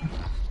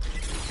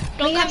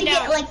 Don't You have come to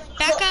down. get like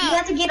Back you up.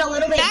 have to get a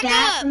little bit Back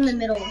back up. from the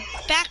middle.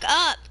 Back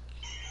up.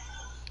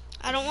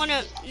 I don't want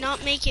to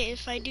not make it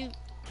if I do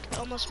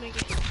almost make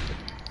it.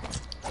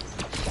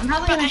 I'm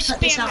probably But gonna I cut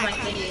this spam out my my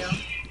phone. video.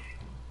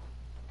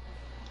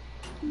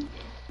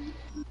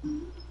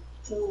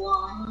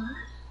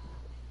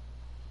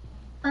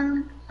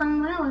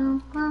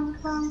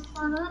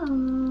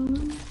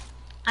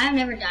 I've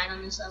never died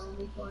on this level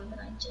before, but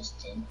I just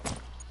did.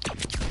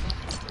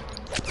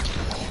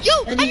 Yo,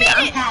 Oh, I DJ, made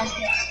I'm it. past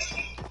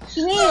it.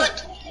 You made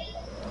it.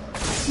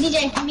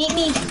 DJ, meet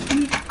me.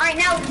 Alright,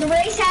 now the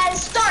race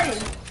has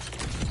started.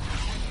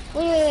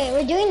 Wait.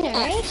 We're doing the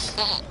race?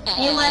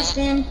 Hey,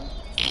 Weston.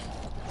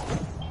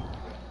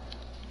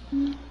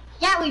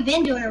 Yeah, we've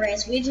been doing a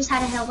race. We just had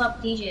to help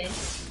up DJ.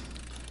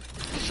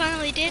 I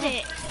finally did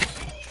it.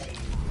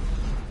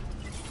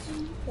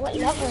 What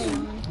level are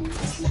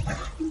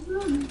you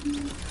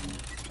on?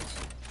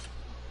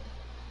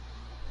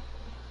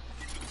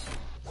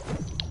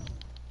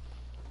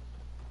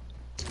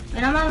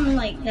 And I'm on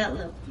like that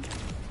level.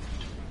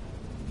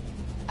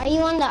 Are you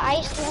on the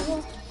ice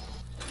level?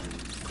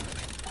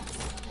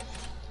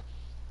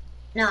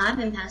 No, I've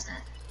been past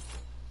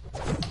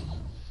that.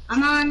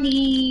 I'm on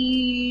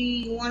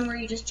the one where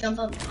you just jump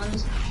up on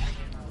this.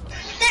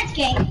 That's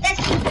gay.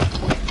 That's gay.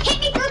 Hit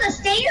me through the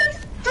stairs?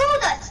 Through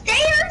the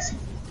stairs?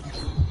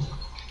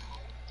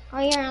 Oh,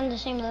 you're on the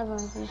same level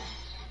as me.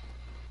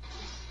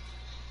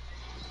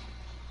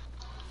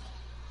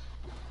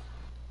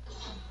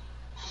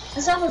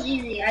 This level's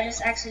easy. I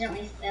just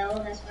accidentally fell.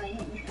 That's why I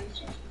hit me from the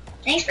stairs.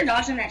 Thanks for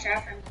dodging that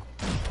trap from me.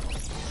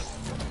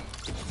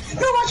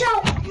 No, watch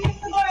out!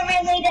 I'm gonna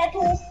melee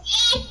Deadpool.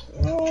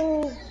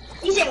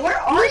 DJ, where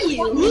are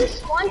you?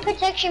 Use one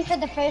protection for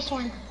the first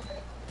one.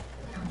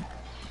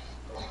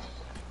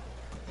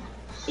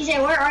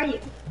 DJ, where are you?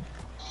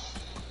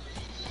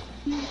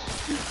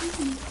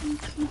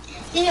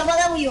 DJ, what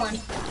level are you on?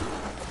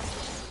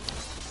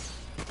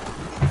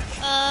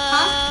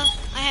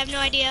 I have no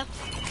idea.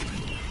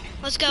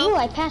 Let's go. Ooh,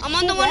 I passed I'm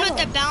on the two one with the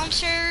levels.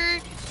 bouncer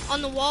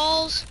on the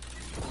walls.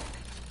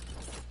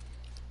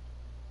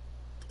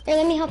 Here,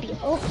 let me help you.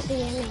 Oh, so you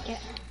didn't make it.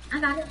 I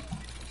got it.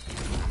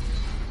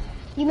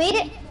 You made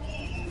it?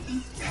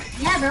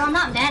 Yeah, bro, I'm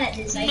not bad at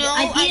this. I No,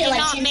 beat I it did like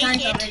not 10 make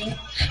times it. already.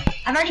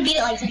 I've already beat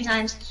it like 10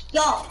 times.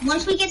 Y'all,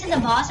 once we get to the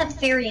boss at the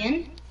very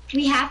end,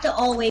 we have to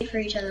all wait for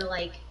each other.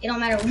 Like, it don't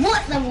matter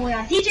what level we're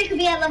on. DJ could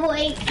be at level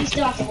 8, we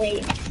still have to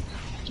wait.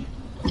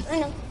 I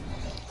know.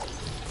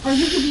 Or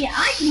you could be,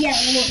 I could be at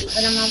level 8,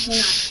 but I'm also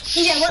not.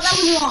 DJ, what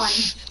level you on?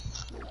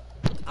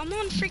 I'm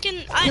on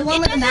freaking. The one It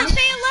with the doesn't mouse?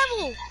 say a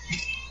level.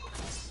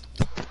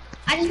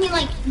 I just mean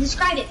like,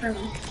 describe it for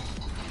me.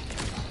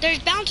 There's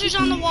bouncers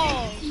on the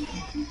walls.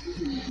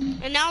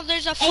 And now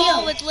there's a Hey,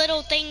 fall yo. with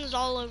little things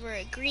all over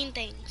it. Green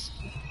things.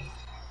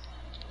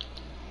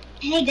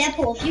 Hey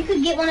Deadpool, if you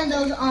could get one of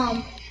those,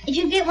 if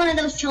you get one of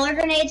those chiller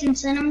grenades and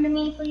send them to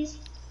me, please.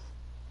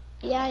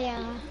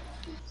 Yeah.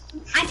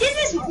 I did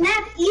this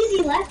map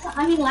easy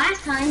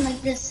last time,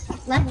 like this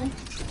level.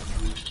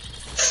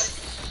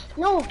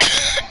 No.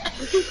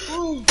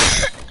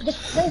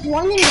 There's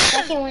one in the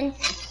second one.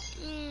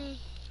 Mm.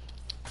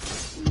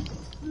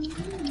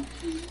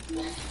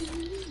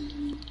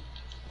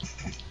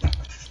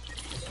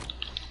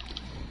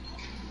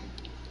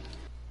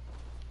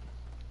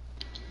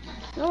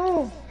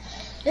 No.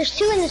 There's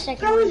two in the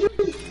second Bro, one. you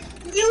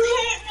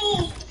hit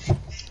me!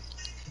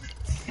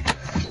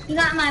 You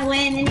got my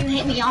win and you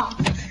hit me off.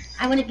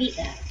 I would have beat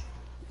that.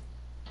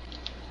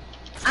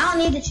 I don't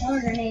need the chiller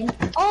grenade.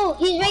 Oh,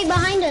 he's right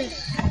behind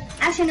us.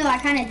 Actually, no, I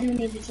kind of do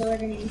need the chiller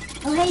grenade.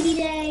 Oh, hey,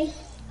 DJ.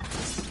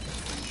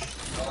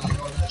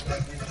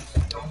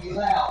 Don't be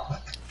loud.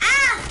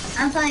 Ah!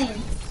 I'm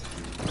playing.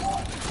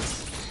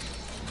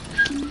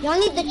 Y'all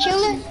need the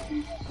chiller?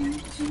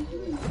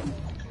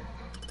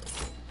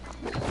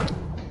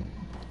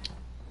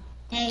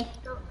 Hey.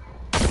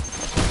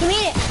 You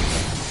made it.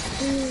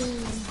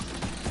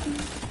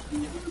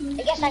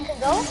 I guess I could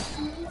go?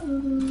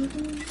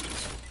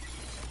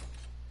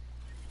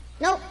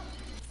 Nope.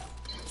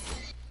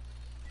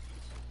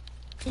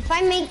 If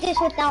I make this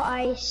without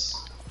ice.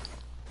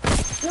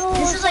 No.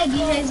 This is like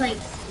DJ's like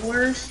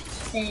worst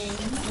thing.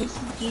 This is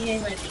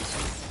DJ's like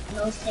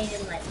most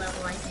hated like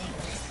level, I think.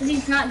 Because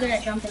he's not good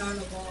at jumping on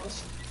the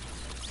walls.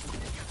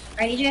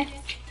 Right, DJ?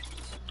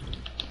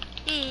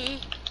 Mm.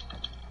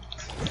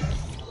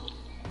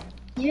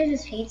 DJ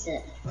just hates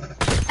it.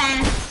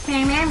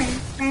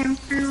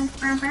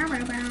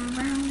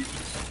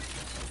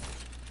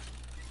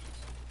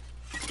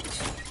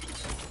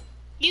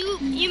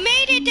 You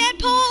made it,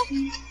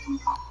 Deadpool.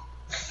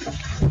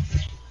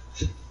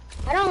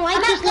 I don't like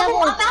I'm this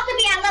level. about to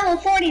be at level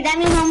 40. That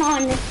means I'm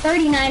on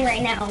 39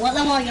 right now. What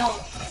level are y'all?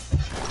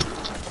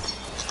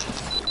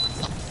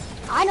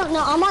 I don't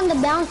know. I'm on the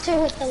bouncer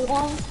with the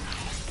wall.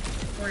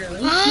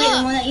 Really? Yeah,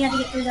 the one that you have to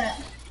get through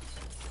that.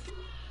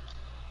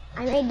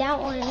 I made that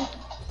one.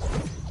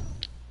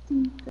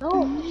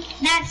 No.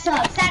 That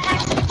sucks. That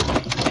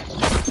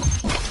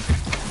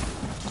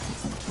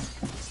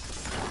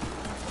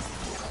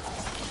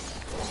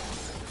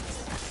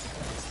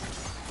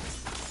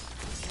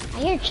I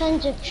hear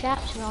tons of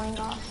traps going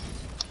off.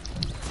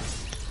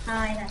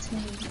 Hi, that's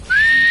me.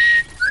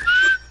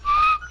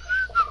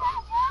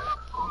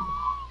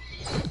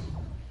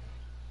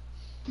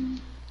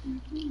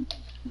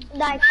 The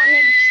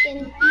iconic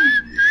skin.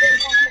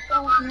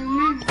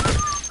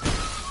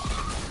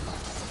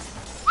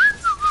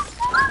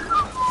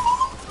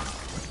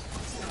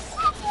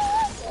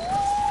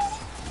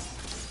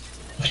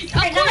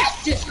 Alright,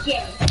 let's just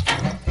get it.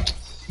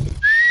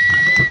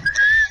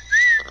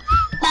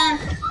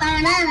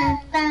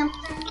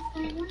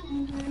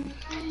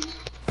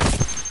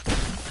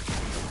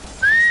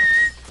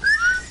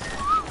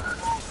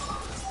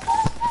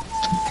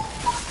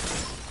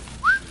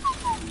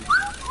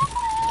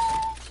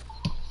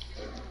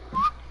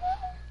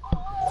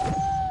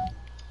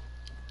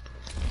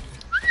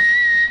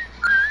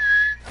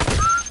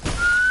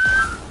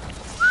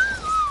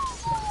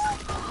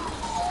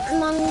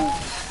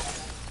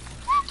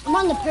 I'm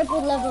on the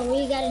purple level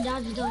where you gotta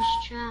dodge those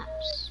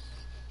traps.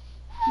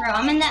 Bro,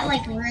 I'm in that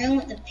like room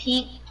with the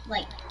pink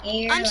like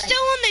air. I'm like, still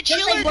on the just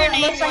chiller like where it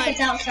grenade looks like one. it's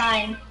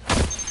outside.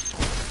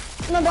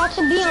 I'm about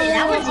to be on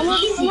That level.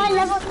 was easy. I'm on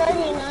level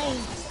 39.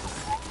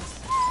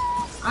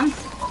 I'm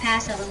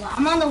past that level.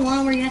 I'm on the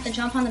one where you have to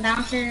jump on the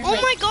bouncer. Oh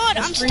like, my god,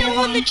 there's I'm three still of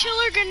on the them.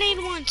 chiller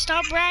grenade one.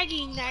 Stop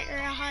bragging that you're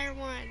a higher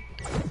one.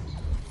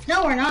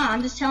 No, we're not.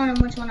 I'm just telling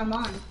them which one I'm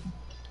on.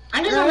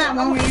 I'm just on that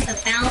one where you have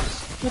to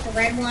bounce with the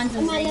red ones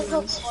and I'm the on green level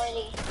ones. 40.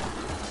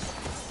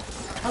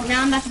 Oh,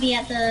 now I'm about to be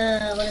at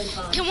the, what is it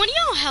called? Can one of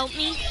y'all help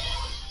me?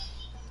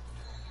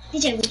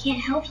 DJ, we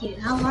can't help you.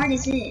 How hard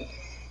is it?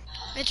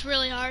 It's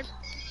really hard.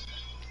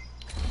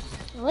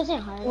 It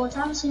wasn't hard. Well, it's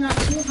obviously not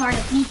too hard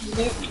if you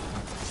beat it.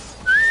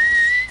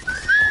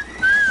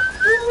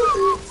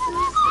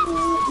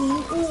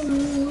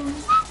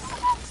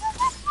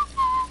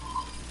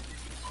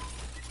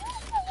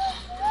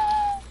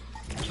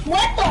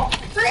 What the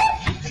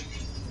frick?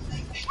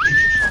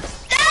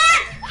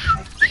 Ah!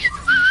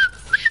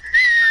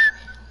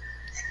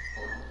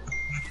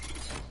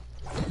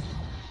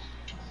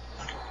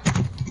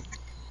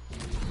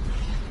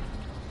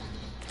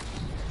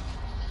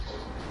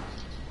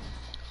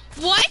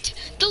 What?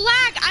 The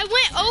lag. I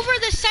went over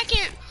the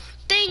second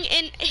thing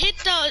and hit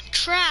the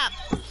trap.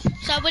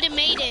 So I would have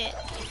made it.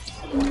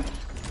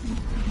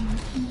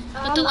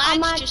 But the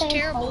I'm lag's at just the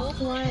terrible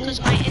first one.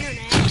 because my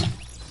internet.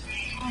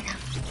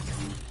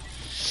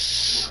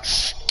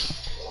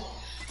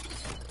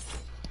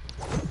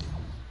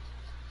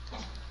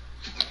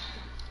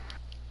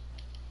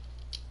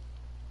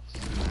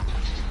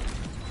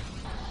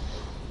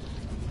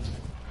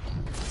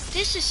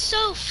 This is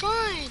so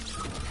fun.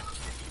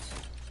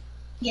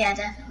 Yeah,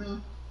 definitely.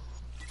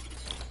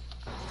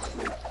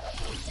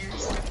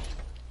 Yes.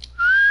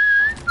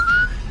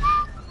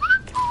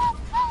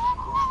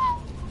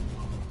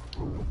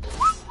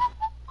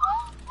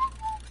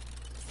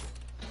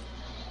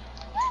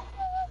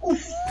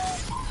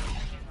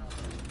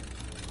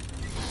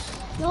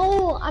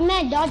 No, I'm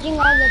not dodging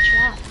all the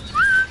traps.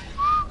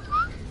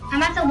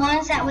 I'm at the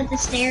ones that with the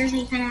stairs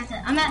and you kind of have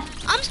to.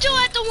 I'm still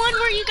at the one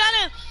where you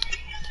gotta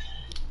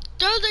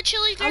throw the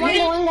chili I'm on the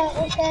grenade. one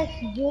that it says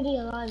Judy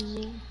loves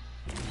you.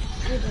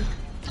 Judy.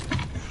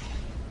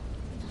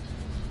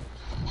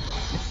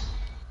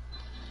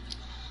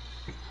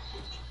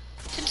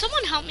 Can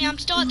someone help me? I'm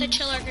still at the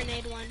chiller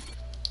grenade one.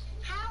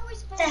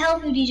 to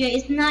help you, DJ.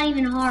 It's not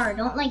even hard.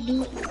 Don't like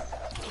do it.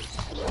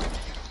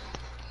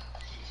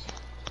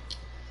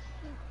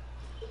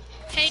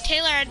 Hey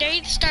Taylor, I dare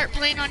you to start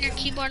playing on your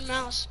keyboard and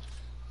mouse.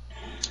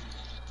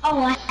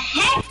 Oh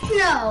heck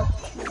no!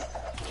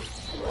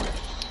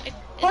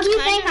 What do you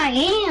think I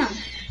am?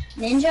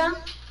 Ninja?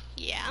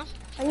 Yeah.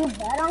 Are you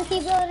bad on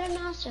keyboard and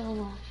mouse or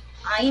what?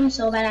 I am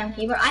so bad on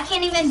keyboard. I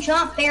can't even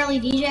jump barely,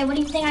 DJ. What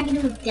do you think I can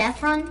do with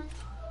Death Run?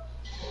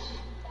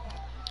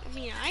 I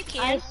mean, I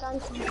can.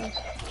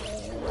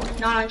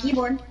 Not on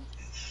keyboard.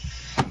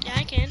 Yeah,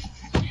 I can.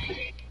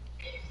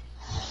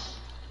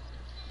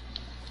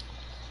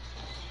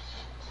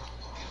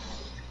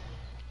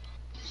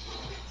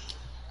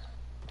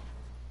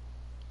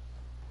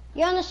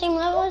 You're on the same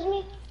level as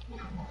me?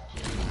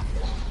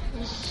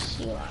 Yes,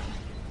 you are.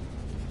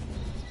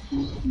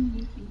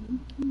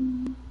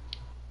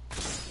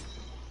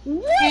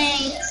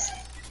 Thanks.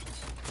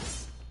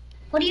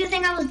 What do you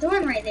think I was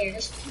doing right there?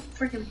 Just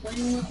freaking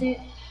playing with it.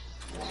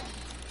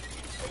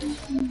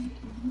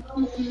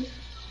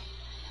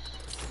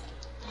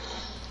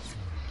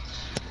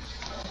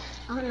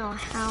 I don't know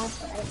how,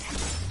 but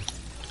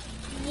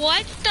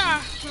What the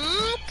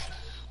heck?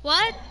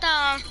 What the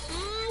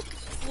heck?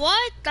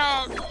 What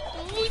the?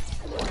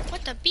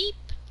 What the beep?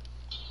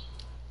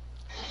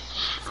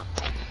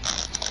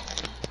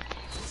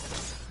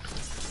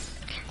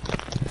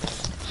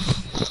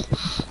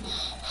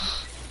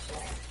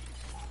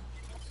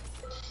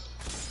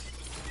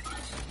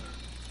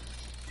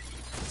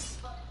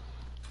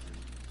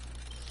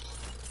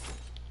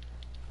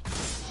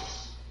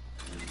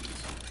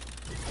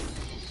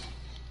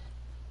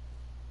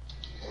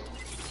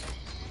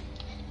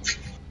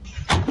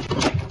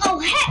 Oh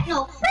heck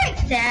no!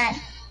 Frick that!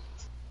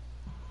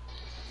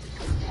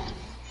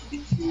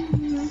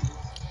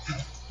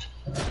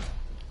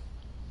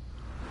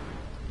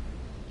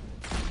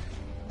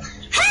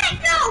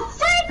 Heck no!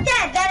 Frick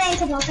that! That ain't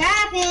supposed to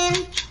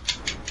happen.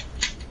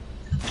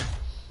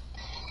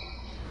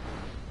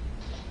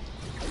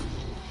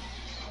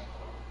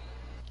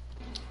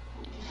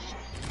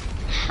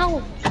 how?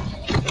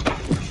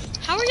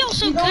 How are y'all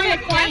so I'm good going at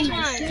recording death my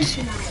runs?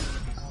 stream tonight.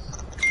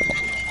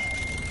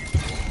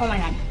 Oh my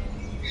god.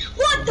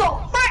 What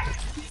the frick?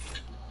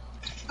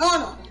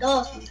 Oh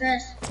no, those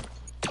stress.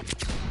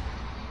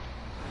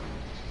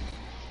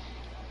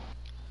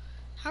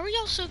 How are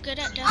y'all so good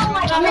at death Oh my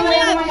runs? god, I'm only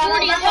oh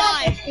my at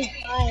god,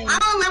 45.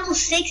 I'm on level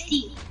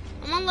 60.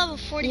 I'm on level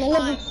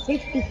Level 45.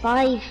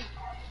 55.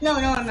 No,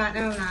 I'm not.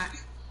 No, I'm not.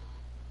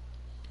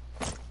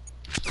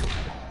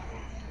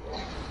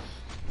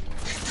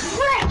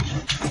 Frick!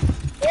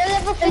 You're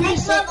level The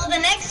next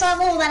 56.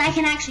 level that I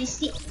can actually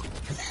see.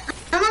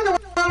 I'm on the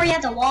one where you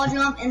have to wall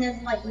jump and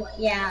there's like, what,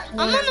 yeah. I'm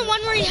on the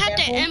one where you have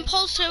to Devil.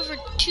 impulse over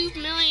 2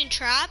 million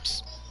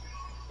traps.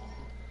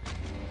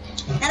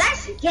 Now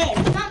that's gay.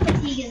 Jump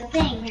fatigue is a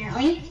thing,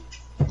 apparently.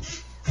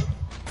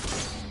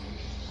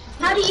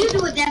 How do you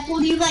do it, Deadpool?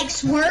 Do you like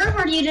swerve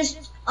or do you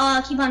just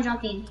keep on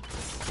jumping?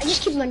 I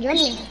just keep on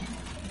jumping.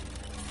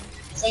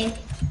 Same.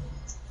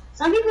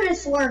 Some people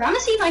just swerve. I'm gonna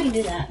see if I can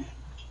do that.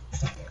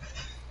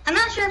 I'm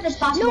not sure if it's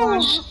possible. No.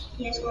 on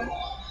PS4.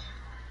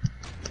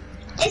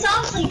 It's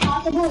obviously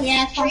possible.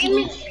 Yeah, it's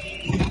possible.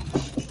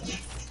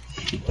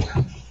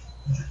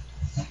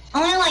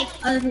 Only like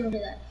other people do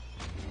that.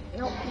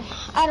 Nope.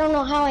 I don't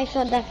know how I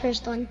failed that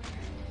first one.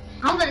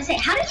 I was gonna say,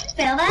 how did you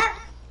fail that?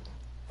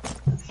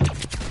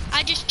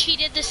 I just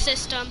cheated the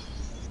system.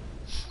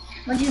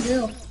 What'd you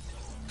do?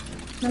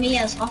 Let me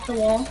guess, off the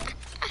wall.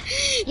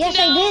 Yes,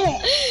 No, I did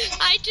it.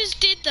 I just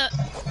did the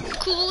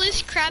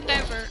coolest crap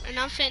ever, and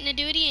I'm fitting to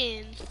do it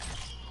again.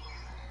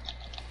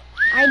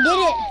 I did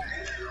it.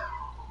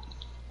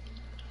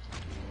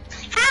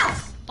 How?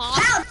 Bop.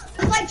 How?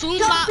 It's like Boom,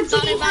 jump bop, fatigue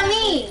bada, for bada,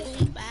 me. boom,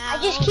 boom, bow. I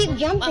just keep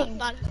jumping.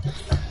 Bow,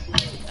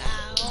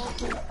 bow,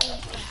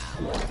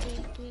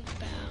 boom, boom,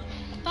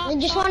 bow. I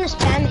just want to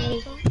spam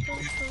it.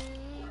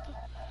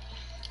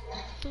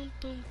 Boom,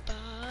 boom, bow,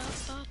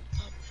 bow,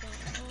 bow,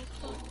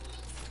 bow, bow.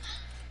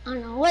 I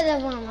don't know what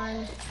level I'm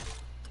on.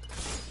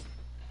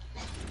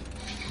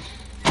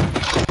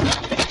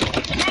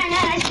 No,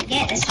 that's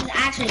gay. This is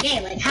actually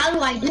gay. Like, how do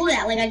I do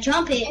that? Like, I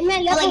jump it, I'm at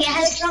but level like, it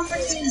has 6. jump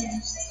fatigue.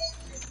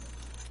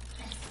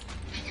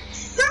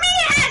 For me,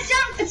 it has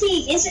jump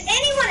fatigue. Is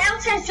anyone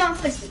else has jump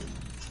fatigue?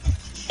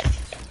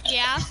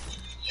 Yeah.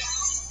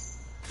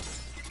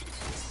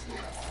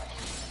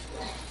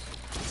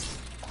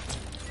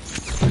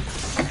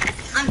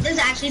 There's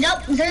actually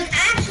jump fatigue.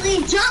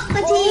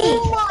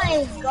 Oh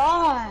my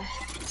god.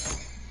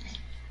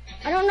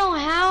 I don't know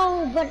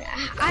how, but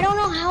I don't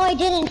know how I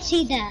didn't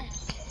see that.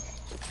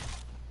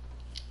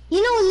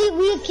 You know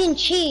we can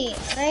cheat,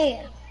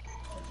 right?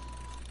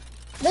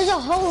 There's a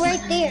hole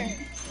right there.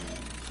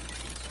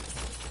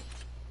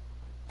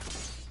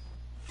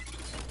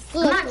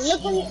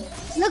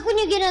 Look when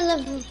you get a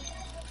level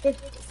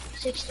 50,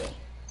 60.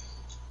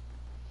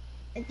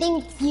 I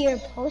think you're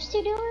supposed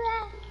to do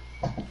that.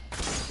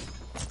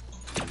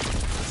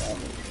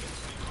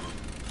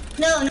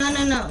 No.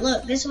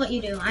 Look, this is what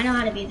you do. I know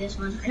how to beat this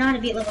one. I know how to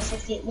beat level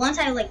 60. Once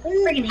I like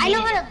freaking hate I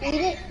know how to beat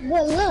it,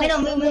 but look. Wait, no,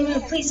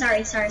 move. Please,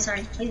 sorry.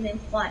 Please move.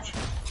 Watch.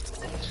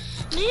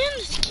 Man.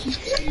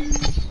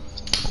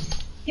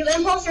 You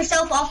impulse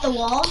yourself off the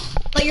wall,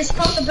 but you're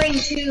supposed to bring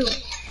 2.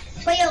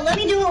 Wait, yo, let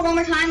me do it one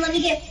more time. Let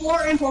me get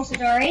 4 impulses,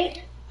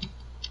 alright?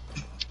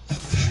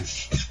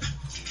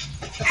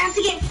 I have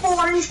to get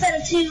 4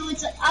 instead of 2.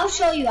 It's like, I'll just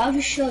show you.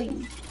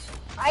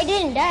 I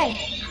didn't die.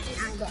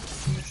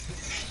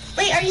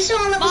 Wait, are you still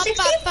on level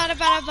 60? Yeah.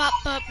 Alright,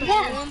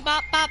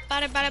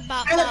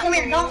 look, come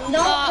here.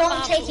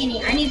 Don't take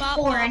any. I need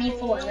 4.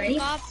 Ready?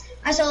 Alright,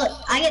 so look,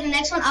 I get the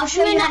next one. I'll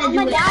show you how to do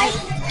it.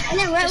 And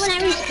then right when I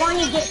respawn,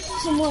 you get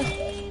some more.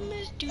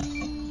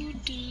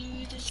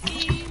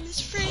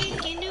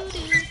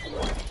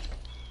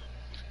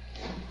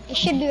 It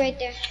should be right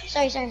there.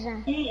 Sorry.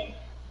 Yeah.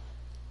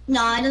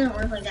 No, it doesn't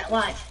work like that.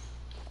 Watch.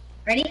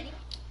 Ready?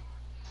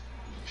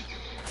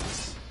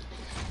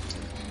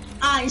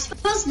 You're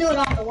supposed to do it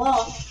off the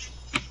wall.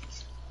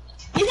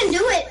 You can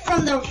do it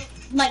from the,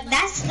 like,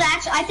 that's the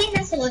actual, I think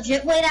that's the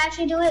legit way to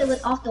actually do it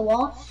with off the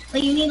wall.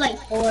 But you need like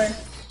 4.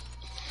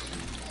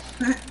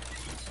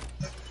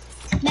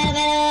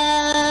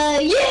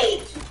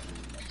 Yay!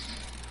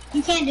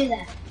 You can't do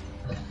that.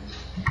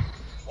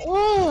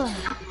 Ooh.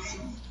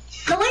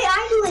 The way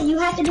I do it, you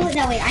have to do it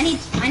that way. I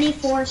need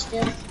 4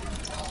 still.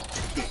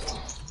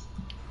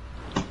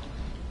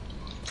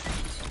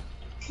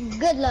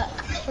 Good luck.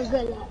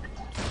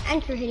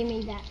 And for hitting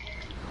me back.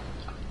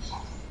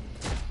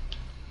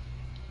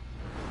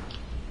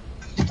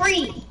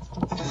 3,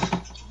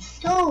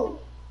 2.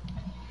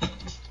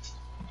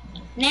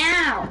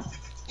 Now.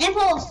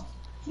 Impulse.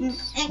 And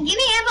give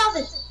me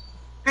impulses.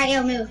 Alright,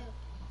 yo, move.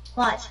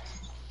 Watch.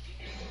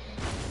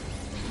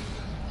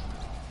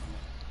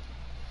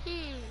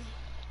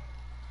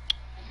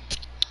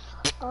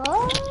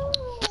 Oh.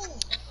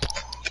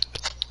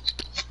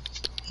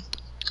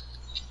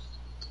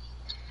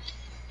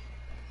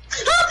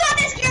 Oh god,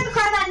 that scared the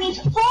crap out of me.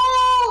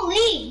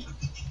 Holy!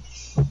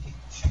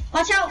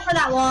 Watch out for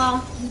that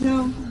wall.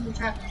 No,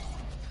 trap.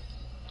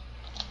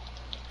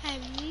 I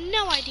have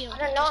no idea. I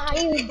don't know how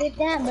you did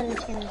that, but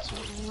it's gonna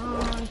take a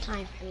long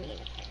time for me to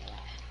figure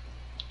that.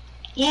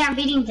 Yeah, I'm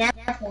beating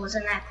Devil.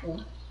 Isn't that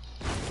cool?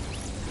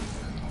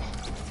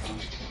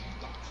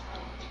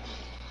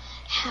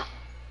 How?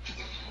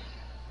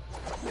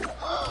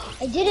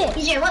 I did it.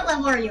 DJ, what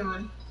level are you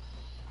on?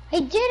 I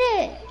did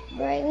it.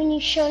 Right when you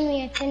showed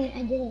me, I did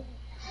it.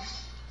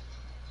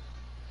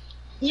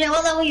 DJ,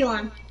 what level are you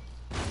on?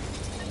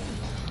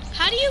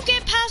 How do you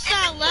get past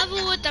that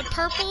level with the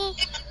purple,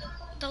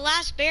 the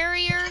last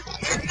barrier,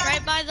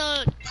 right by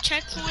the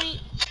checkpoint?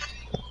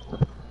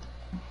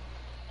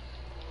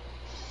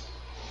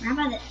 How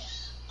about it?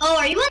 Oh,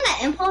 are you on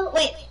that impulse?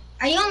 Wait,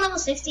 are you on level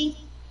 60?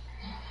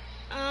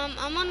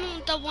 I'm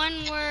on the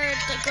one where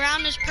the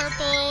ground is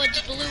purple, it's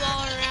blue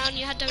all around.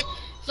 You have to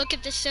look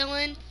at the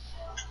ceiling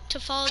to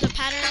follow the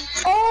pattern.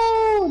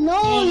 Oh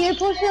no, you're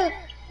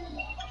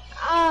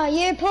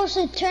supposed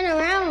to turn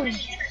around.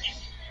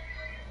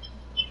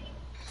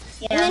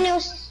 Yeah. And then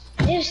it'll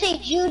say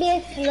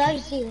Judith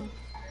loves you.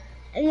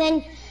 And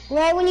then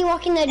right when you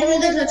walk in the door, And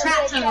then there's a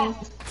trap tunnel.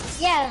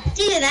 Yeah.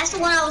 DJ, that's the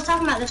one I was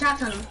talking about, the trap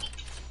tunnel.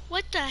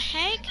 What the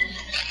heck?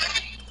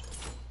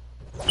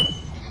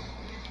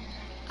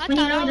 I When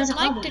you thought know it I would doesn't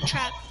like bubble. the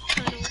trap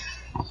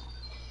tunnel.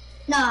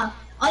 No,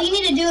 all you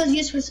need to do is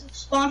use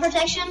spawn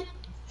protection.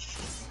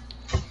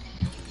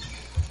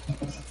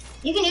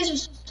 You can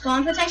use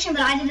spawn protection,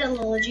 but I did it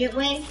the legit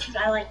way because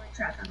I like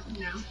trap tunnels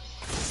now.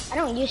 I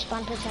don't use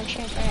spawn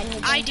protection for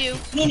anything. I do.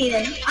 Me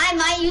neither. I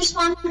might use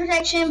spawn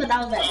protection, but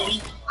that was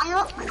bad.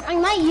 I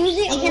might use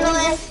it Taking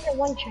only for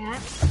one trap.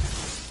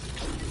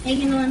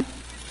 Taking one.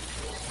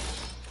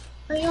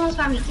 Oh, you almost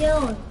got me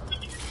killed.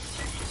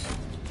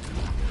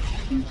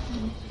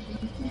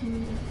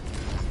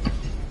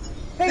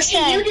 First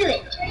Okay, you do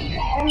it.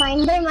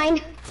 Never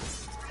mind.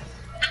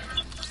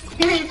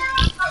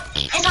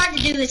 It's hard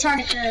to do. It's hard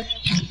to curve.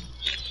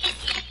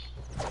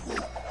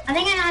 I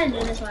think I know how to do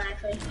this one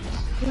actually.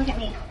 Look at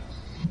me.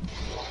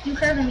 You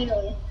curve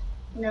immediately.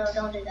 No,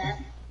 don't do that.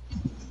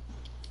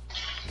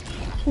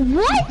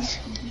 What?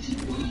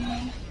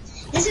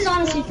 This is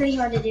honestly pretty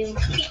hard to do.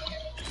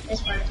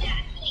 This part.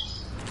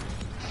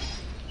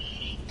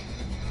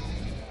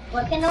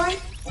 What can I?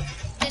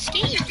 This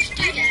game is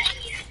stupid.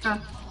 Huh.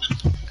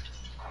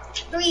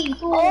 3, 2,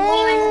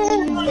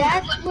 Oh, 1.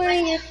 that's where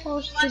you're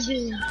supposed to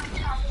do.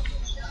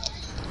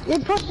 You're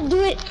supposed to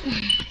do it.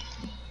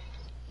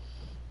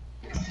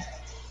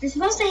 You're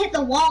supposed to hit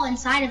the wall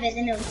inside of it,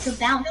 and to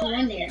bounce you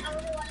in there.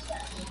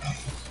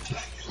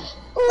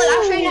 Look,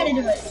 I'll show you how to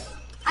do it.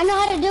 I know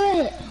how to do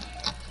it.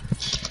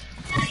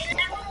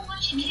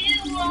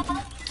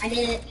 I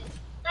did it.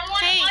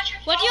 Hey,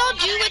 what do y'all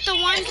do with the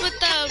ones with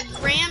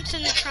the ramps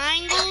and the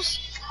triangles?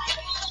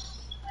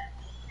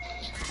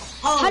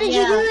 Oh, How did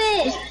yeah. you do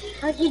it?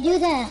 How did you do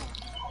that?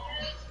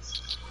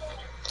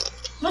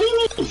 What do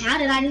you mean, how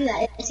did I do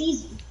that? It's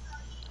easy.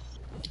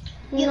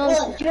 You, No.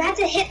 look, you have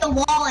to hit the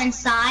wall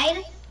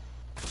inside.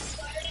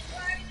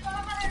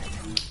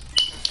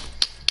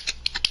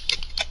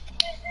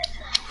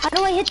 How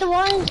do I hit the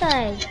wall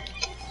inside?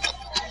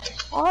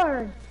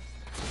 Hard.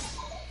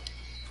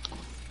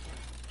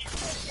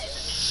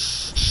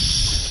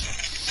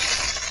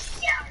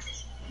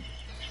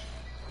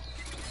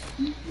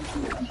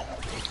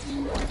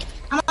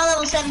 I'm on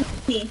level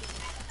 70.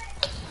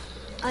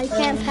 I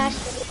can't pass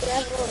the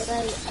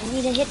level. I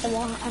need to hit the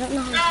wall. I don't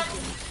know how to do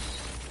it.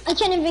 I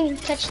can't even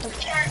touch the wall.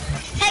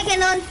 Hey,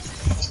 Kendall.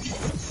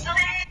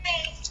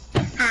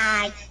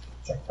 Hi.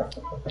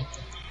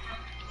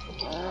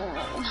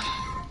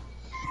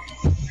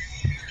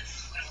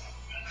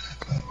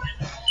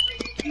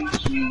 So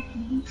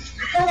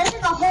that's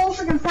like a whole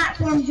freaking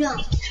platform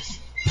jump.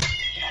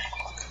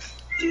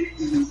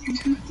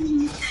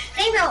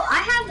 Hey, bro,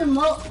 I have the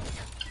most.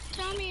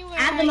 Tell me where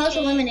I have the most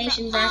came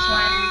eliminations. from. That's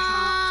why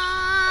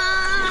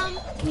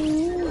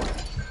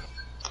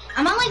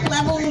I'm on like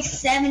level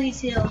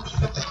 72. I'm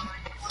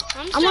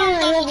still on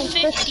on level level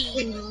 50.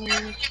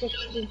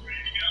 60.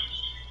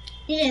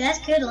 Yeah, that's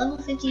good. Level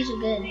 50s are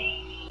good.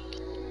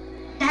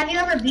 Have you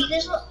ever beat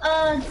this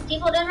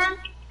default run?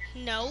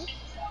 No.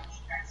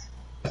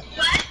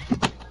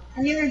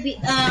 Have you ever beat?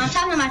 I'm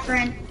talking to my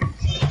friend.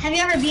 Have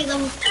you ever beat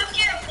level?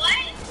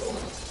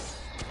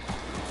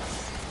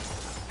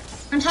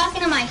 I'm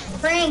talking to my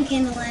friend,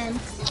 Kindlin.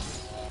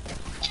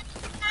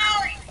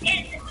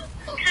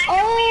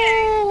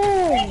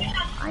 Oh!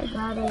 I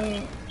got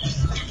it.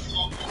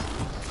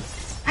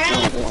 I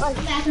gotta get the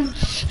bathroom.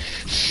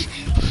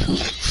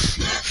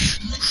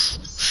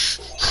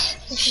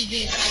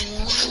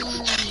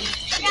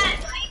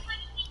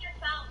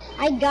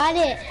 I got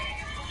it.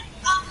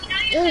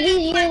 It was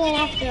easier than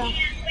after all.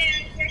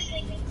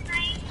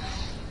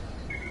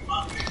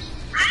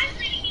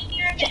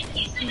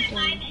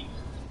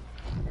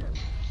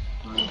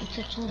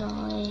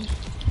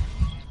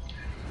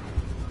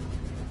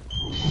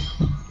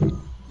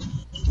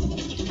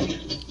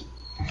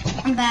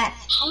 I'm back.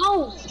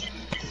 How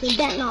did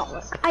that not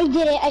work? I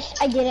did it.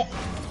 I did it.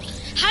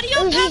 How do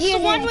y'all It was pass easier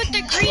the one than- with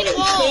the green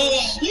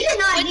walls? You did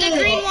not With do the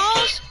green it.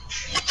 walls?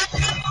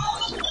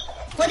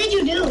 What did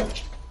you do?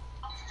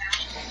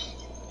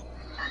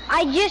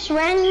 I just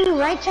ran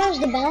right towards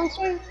the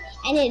bouncer,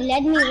 and it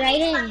led me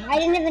right in. I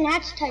didn't even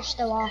have to touch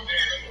the wall.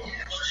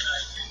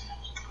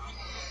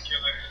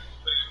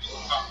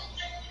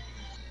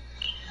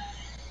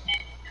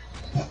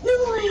 No,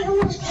 I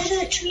almost got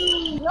that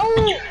tree. No,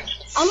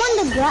 I'm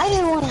on the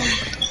brighter one.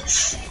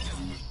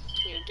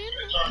 You did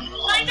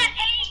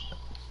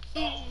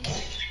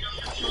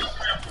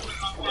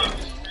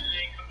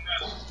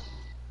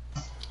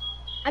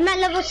I'm at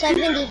level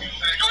 70.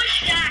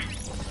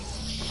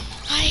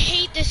 I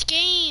hate this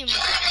game.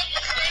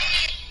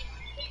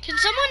 Can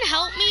someone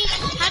help me?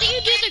 How do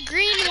you do the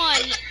green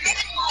one?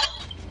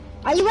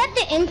 Are you at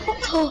the input?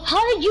 Oh,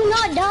 how did you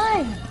not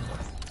die?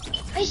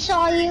 I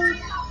saw you.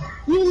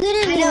 You I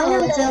literally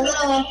know, it's a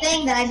little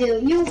thing that I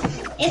do.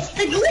 It's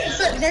the glitch.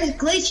 Look, there's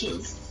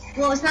glitches.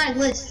 Well, it's not a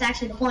glitch. It's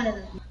actually the point of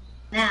the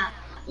map.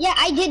 Yeah,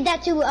 I did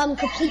that to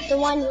complete the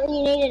one where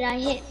you needed. I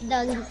hit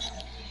the.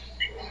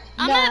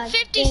 I'm the at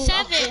thing 57.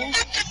 up there.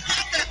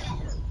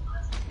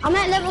 I'm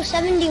at level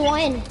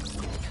 71.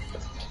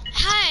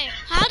 Hi.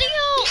 How do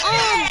you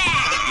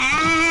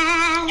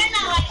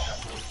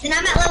Then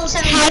I'm at level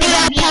 7. How do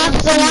I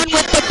pass the one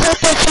with the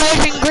purple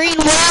flags and green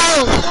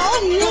walls?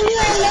 Oh, you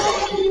are level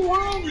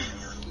 71.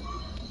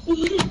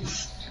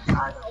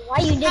 I don't know why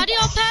you did How do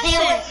y'all pass Hey, it?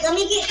 wait, let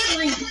me get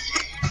 3.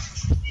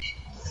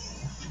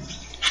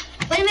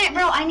 Wait a minute,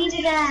 bro. I need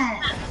to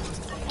get.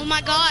 Oh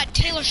my god,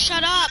 Taylor,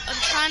 shut up. I'm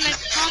trying to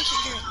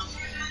concentrate.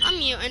 I'm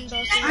muting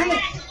both of you.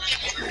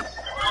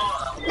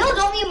 No,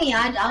 don't mute me.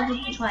 I'll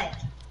just be quiet.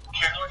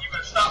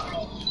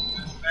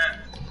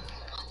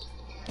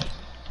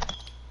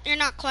 You're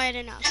not quiet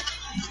enough.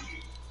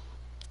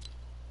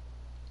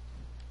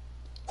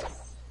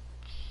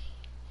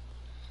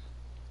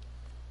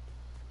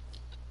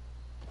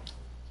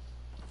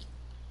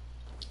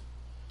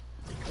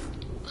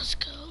 Let's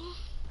go.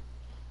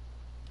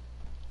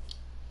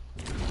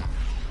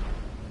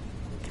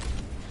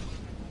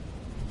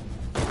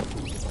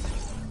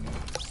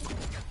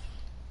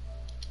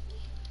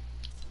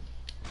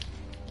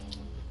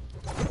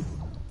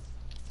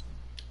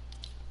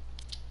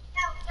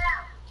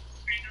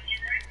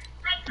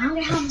 I don't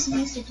know how I'm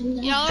supposed to do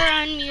that. Y'all are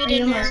Are you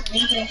unmuted now. almost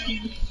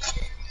finished?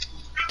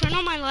 Turn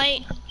on my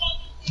light.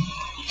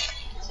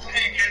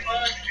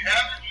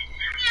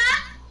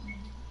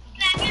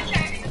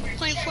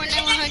 Playing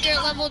Fortnite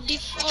 100 level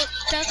default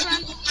death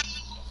run.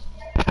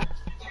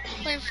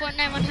 Playing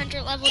Fortnite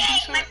 100 level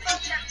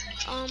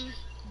default,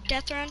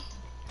 death run.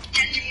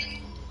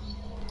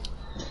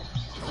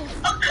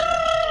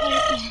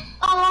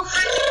 Oh.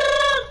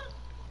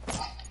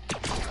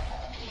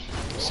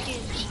 This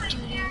game's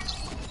doo-doo.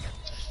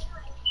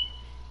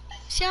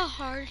 See how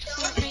hard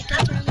Fortnite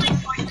death runs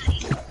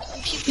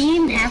are? Do you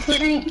even have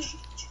Fortnite?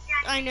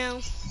 I know.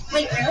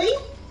 Wait,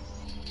 really?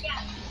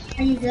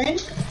 Are you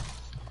good?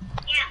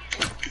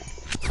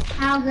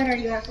 How good are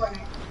you at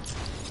Fortnite?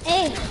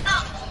 Hey,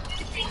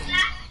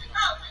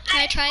 Can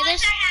I try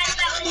this?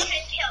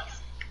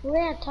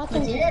 we're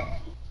talking. Did it?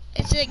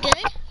 Is it good?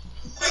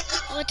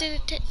 What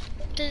did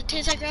it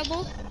taste like Red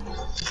Bull?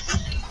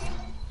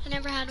 I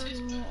never had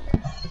one.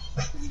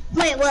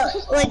 Wait, what?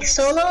 Like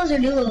solos or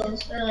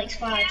duos or like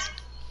squads?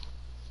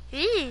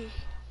 Mmm.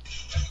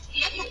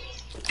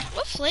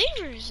 What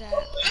flavor is that?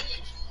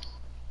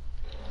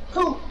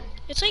 Who?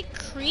 It's like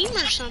cream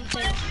or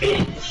something.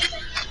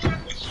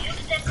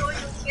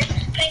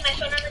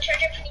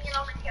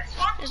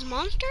 Is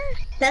Monster?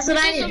 That's what I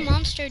What does a did.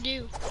 monster do?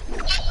 You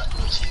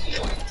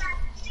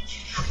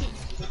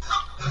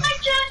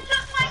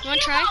wanna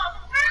try?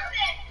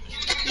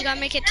 You gotta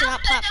make it to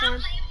that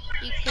platform.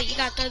 But you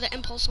gotta throw the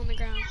impulse on the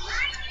ground.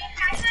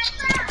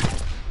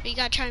 But you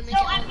gotta try and make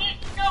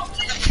it all.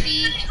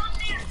 See?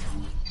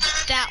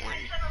 That one.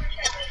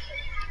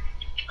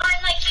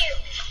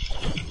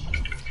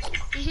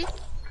 Mhm.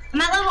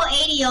 I'm at level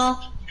 80,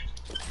 y'all.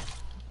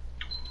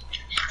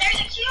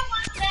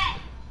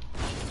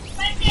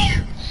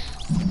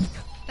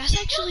 That's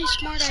actually a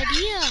smart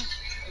idea.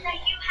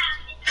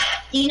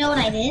 Do you know what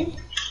I did?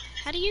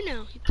 How do you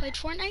know? You played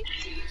Fortnite?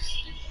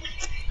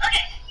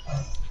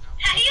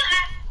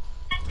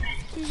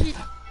 Mhm.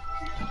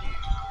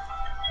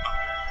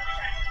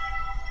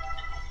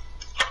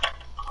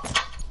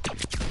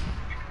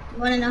 You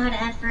want to know how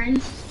to add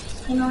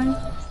friends? You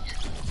know?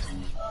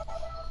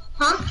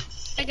 Huh?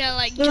 I gotta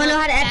like You want to know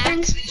how to add back.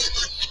 friends?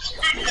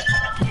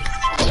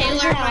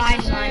 Taylor, how my I do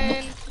cousin,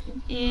 mine.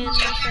 and my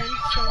friend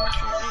from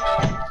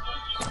Fortnite.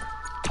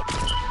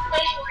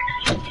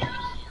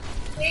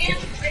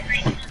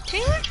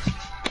 Taylor?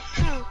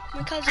 No,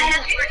 my cousin.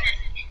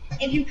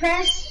 If you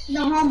press the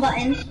home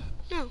button,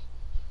 No.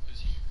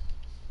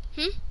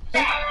 see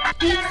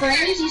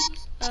friends, you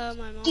My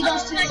mom. see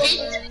those two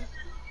things.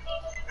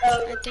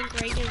 I think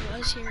Reagan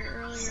was here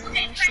earlier.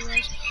 Yeah, she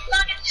was.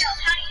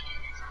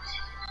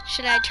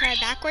 Should I try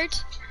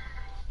backwards?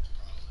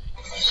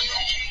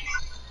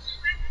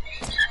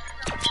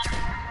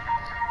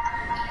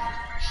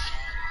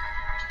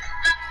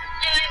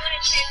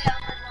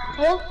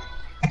 Oh,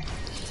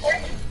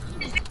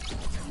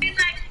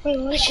 Wait,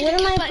 what Should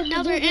am I have put supposed to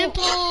another do?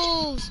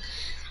 impulse.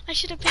 I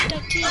should have picked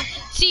up two.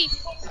 See,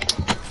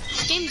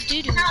 this game's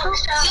doo-doo.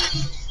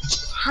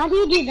 How do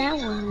you do that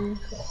one?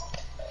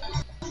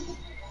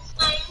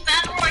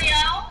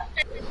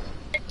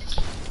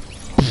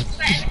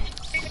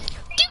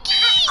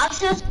 I'll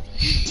show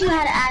you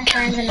how to add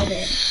friends in a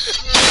bit.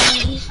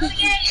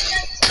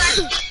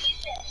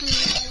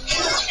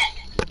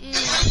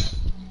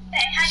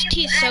 This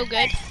tea's so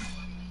good.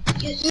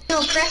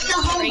 No, press the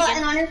home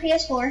button on your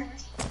PS4.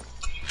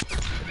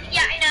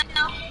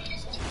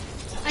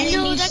 I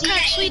know, that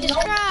crap's sweet as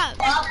crap.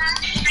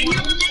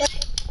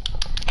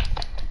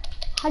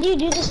 How do you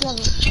do this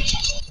level?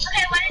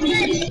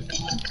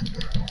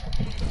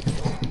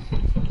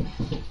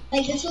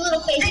 Like the two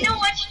little faces. I know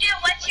what to do.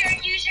 What's your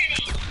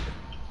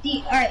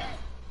username? Alright.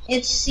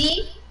 It's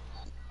C.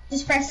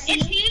 Just press C.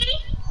 It's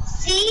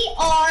C.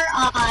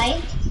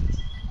 C-R-I.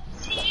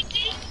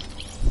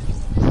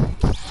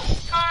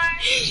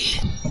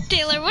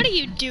 Taylor, what are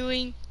you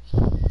doing?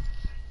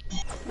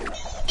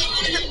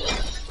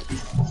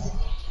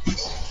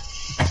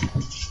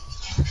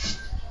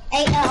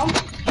 A-L.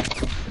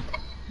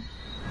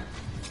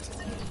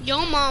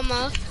 Yo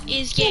mama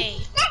is gay.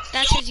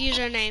 That's his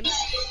username.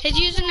 His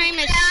username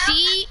is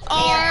CRI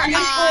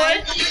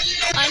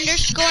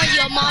underscore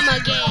yo mama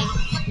gay.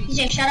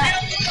 DJ, shut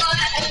up.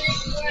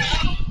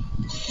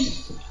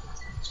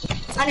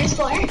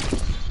 Underscore.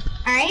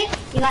 Alright,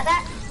 you got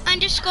that?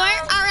 Underscore,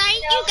 alright,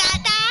 you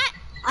got that?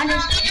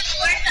 Underscore.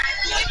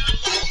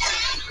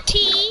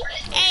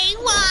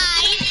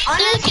 T-A-Y.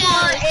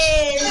 Underscore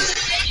is...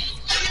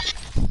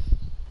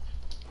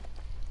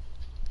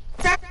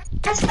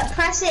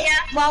 Press it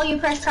while you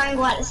press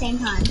triangle at the same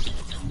time.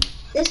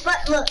 This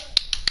button, look.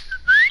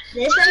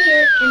 This right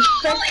here, and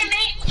press... Hold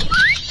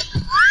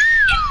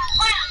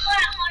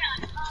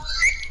on.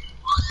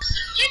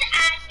 Just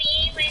add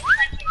me when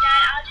like you're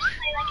done. I'll just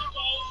play like a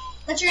game.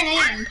 What's your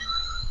name?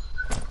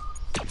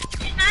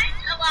 It's not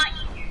a lot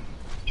easier.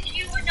 If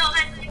you would know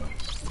how to do it.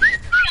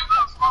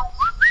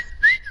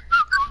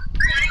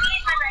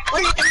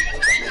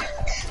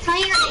 Tell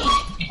your name.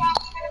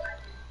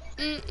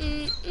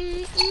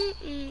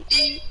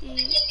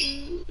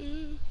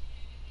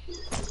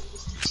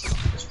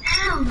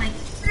 Ow, my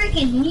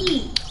freaking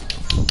knee.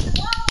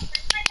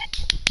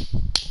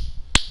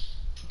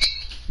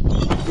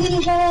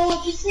 Please, I don't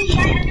want to see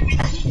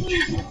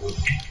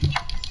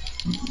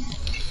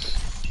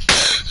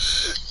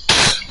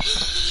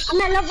I'm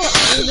level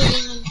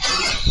 81.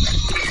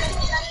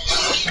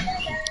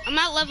 I'm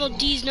at level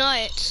D's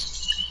nuts.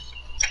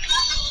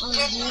 Oh,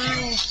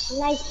 nice.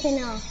 Nice to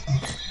know.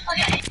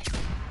 Okay.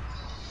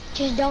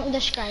 Just don't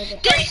describe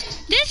it.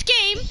 This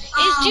game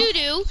is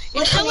doo-doo, and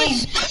what's so your name?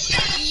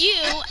 is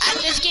you at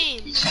this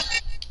game.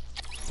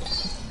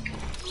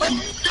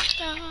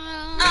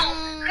 Oh,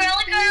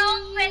 girly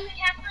girls with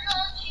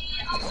capital G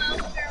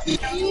almost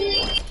girly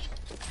girls.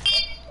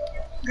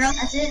 Girl,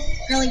 that's it?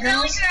 Girly Girly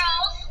girls?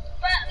 girls,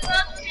 but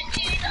most of the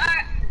G's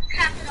are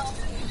capital.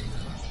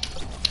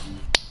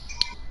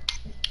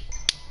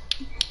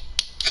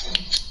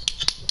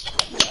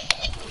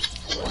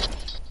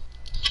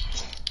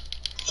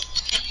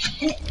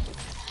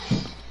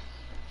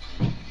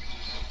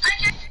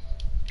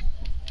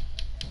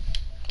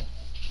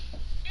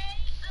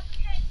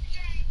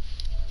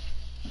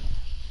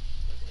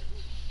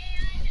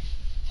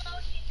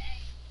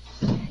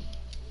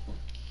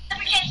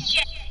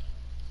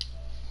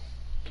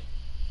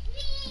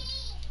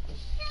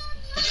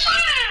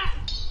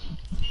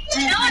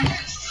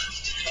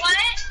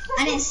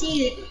 I didn't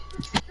see it.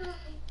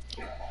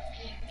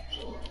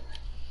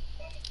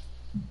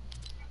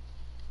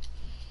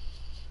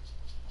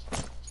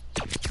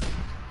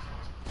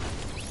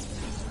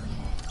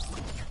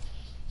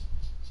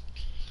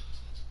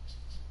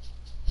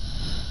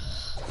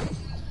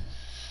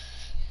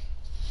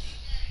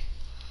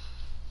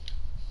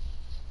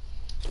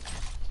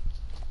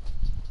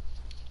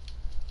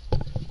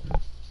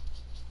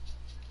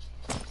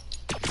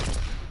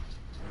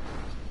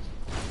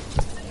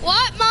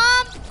 What,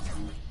 Mom?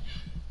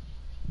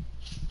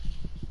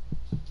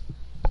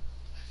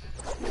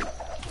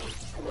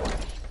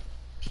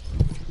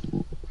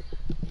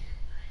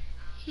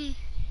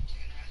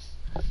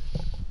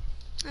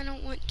 I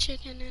don't want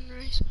chicken and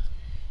rice.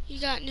 You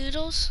got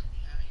noodles?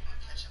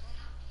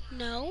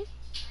 No.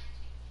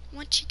 I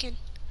want chicken.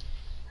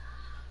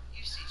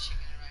 You see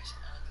chicken and rice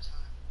all the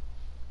time.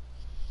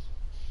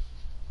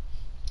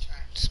 Try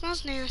it.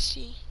 Smells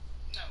nasty.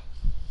 No.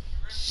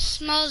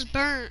 Smells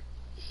burnt.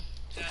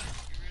 Your room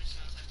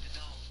smells like the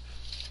dog.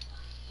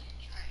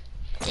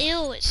 Try it.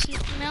 Ew, it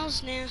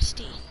smells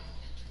nasty.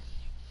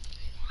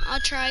 I'll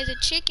try the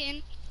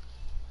chicken.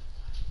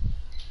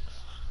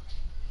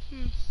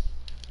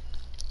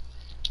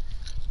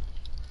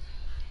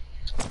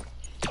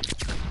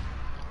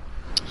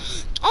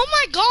 Oh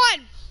my god!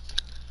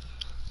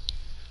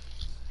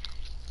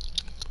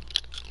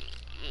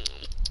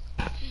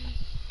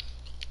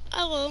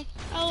 Hello,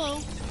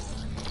 hello.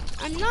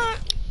 I'm not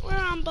where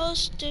I'm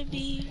supposed to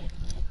be.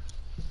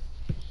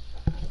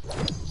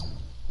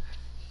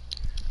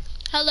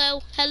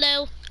 Hello,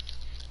 hello.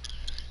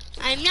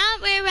 I'm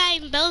not where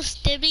I'm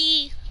supposed to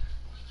be.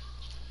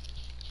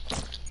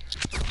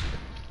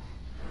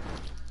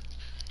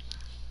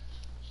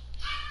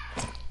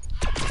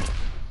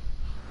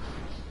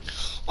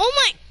 Oh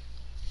my!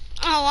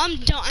 Oh, I'm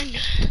done.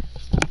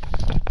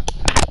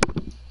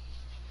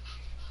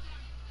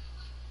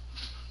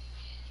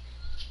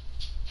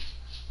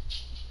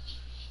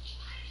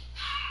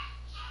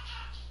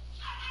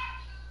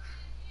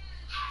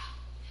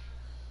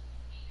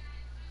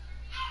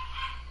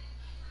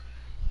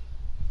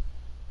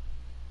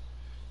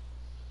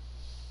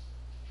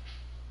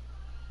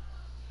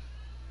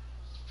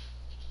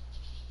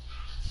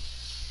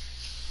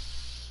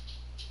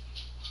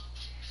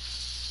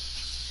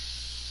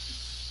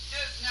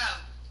 Dude, no.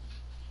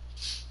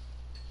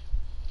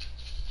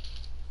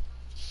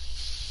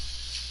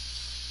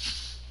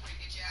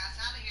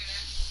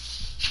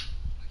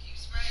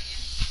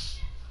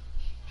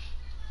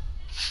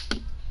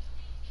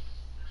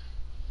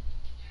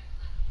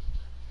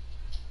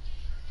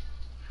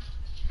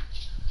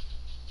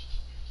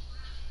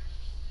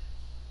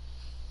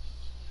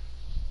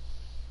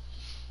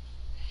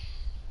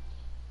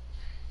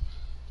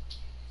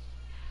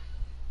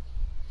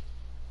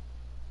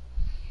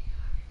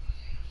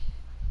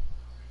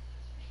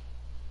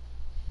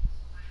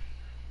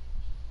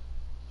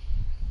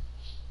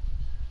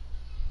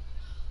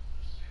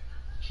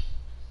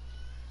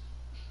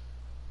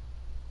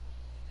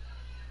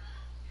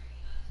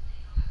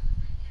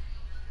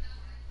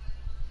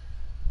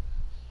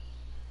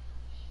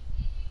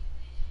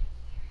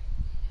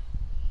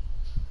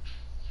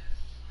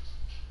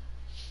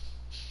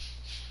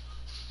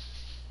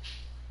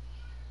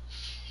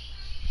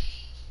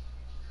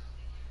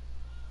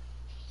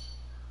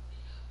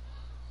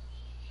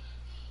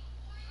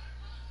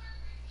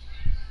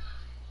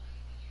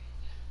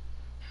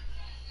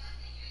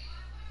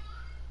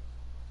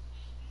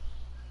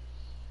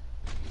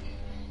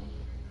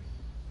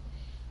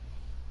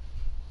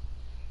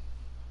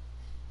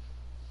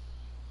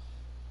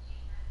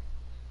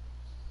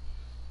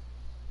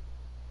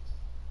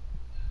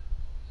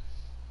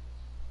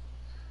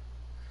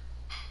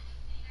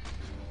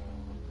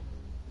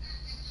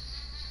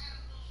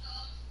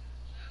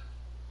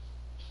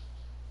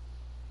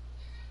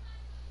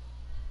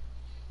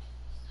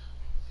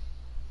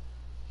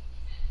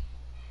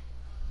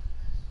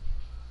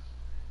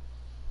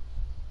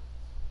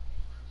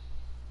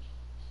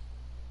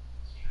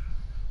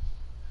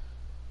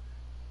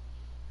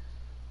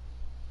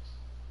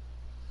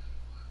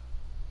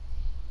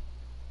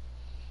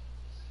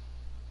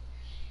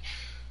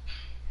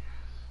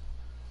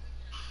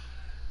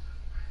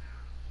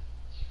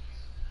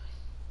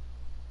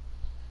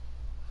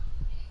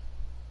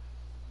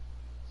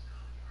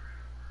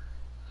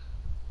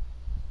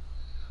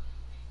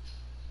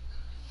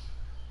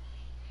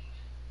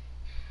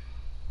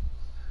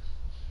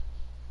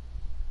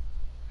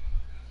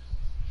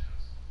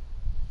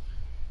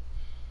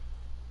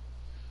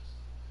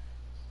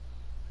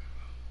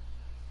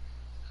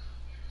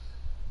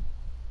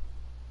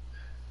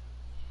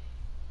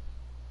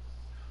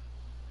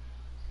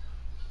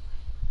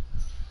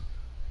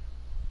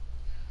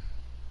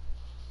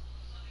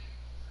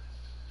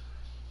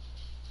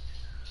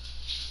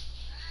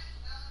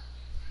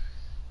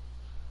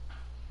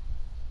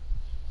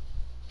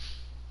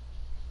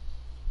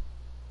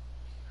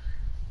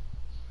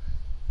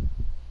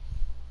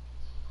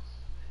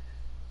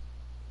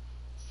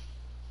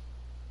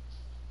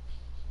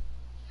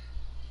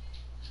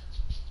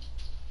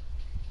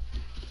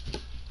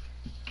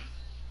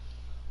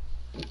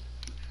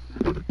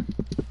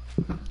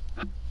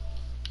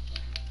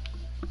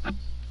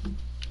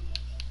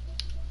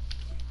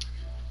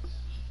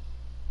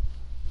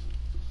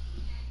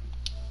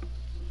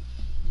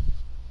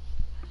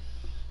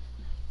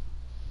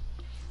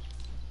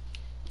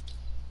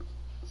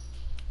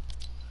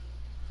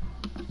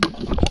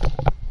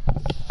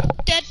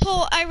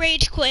 level I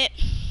rage quit.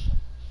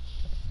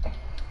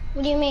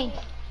 What do you mean?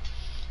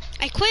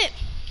 I quit.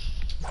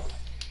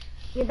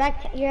 You're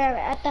back. You're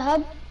at the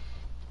hub.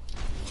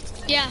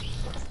 Yeah,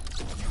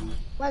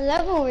 What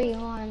level were you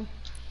on?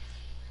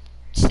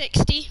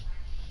 60.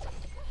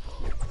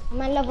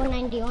 I'm at level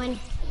 91.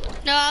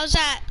 No, I was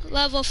at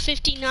level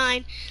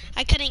 59.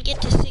 I couldn't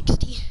get to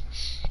 60.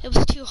 It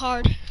was too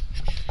hard.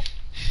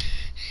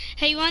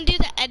 Hey, you want to do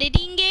the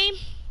editing game?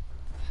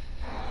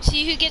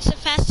 See who gets the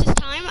fastest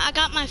time? I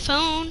got my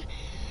phone.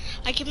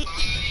 I can...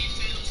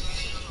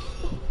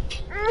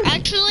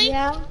 Actually?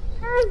 Yeah.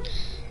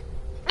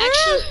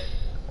 Actually...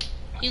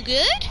 You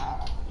good?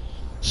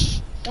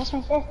 That's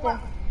my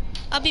sister.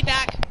 I'll be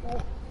back.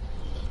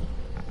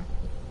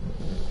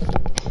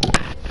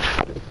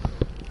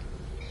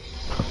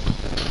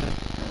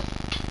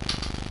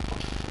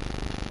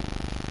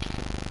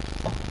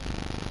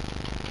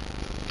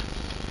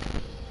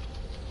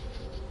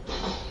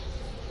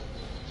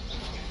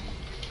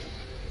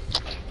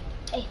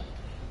 Hey.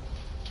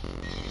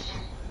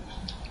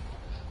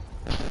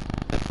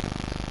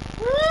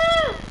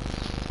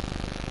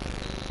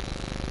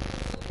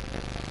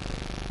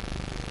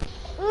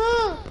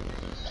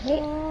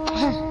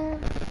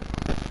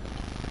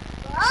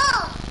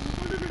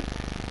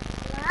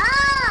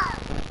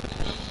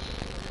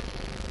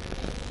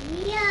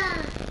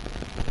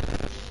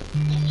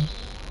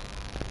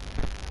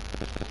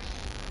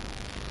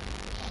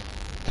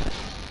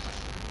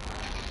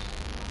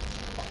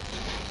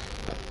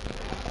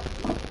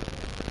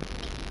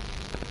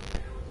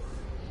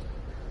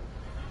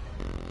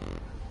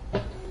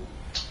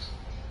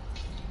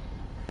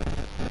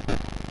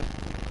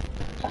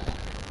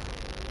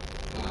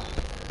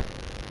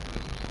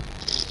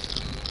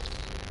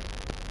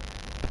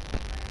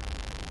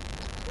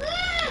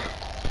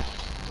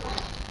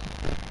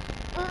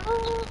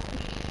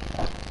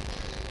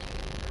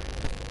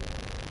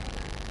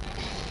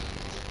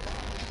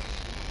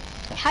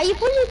 How you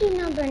put it in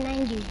number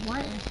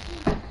 91?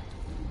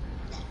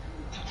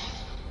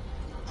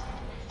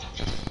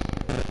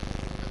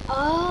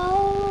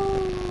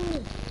 Oh.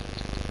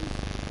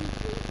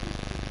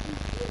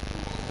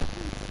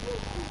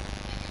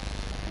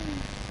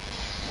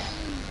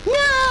 No!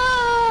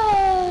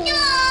 No!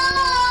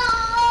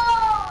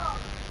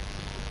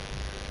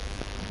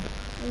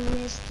 I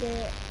missed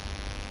it.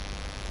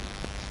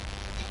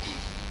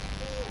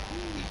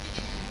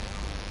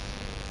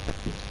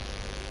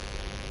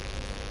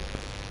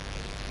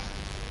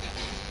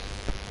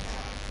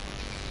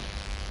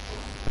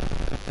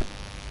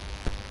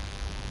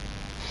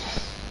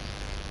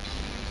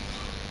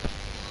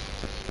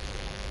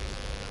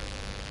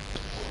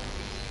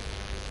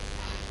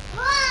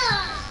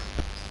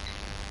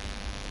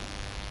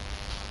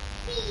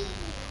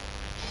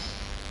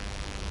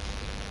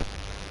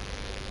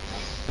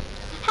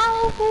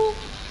 How?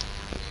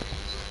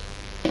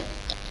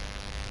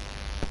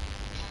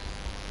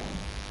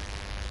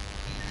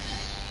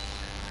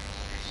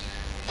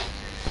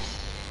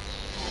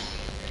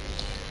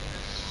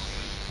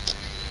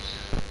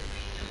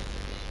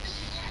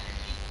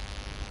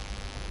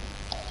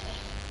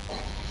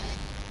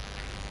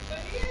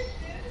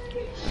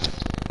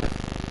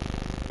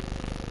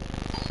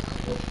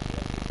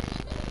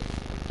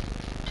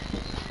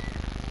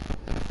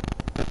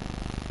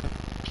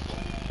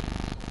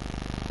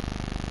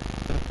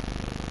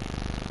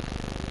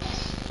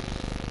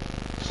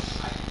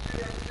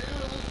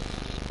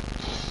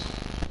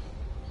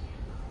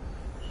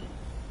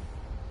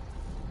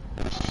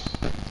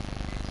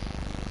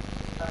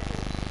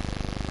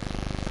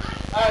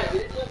 Hey,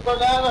 eat this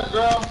banana,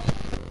 girl.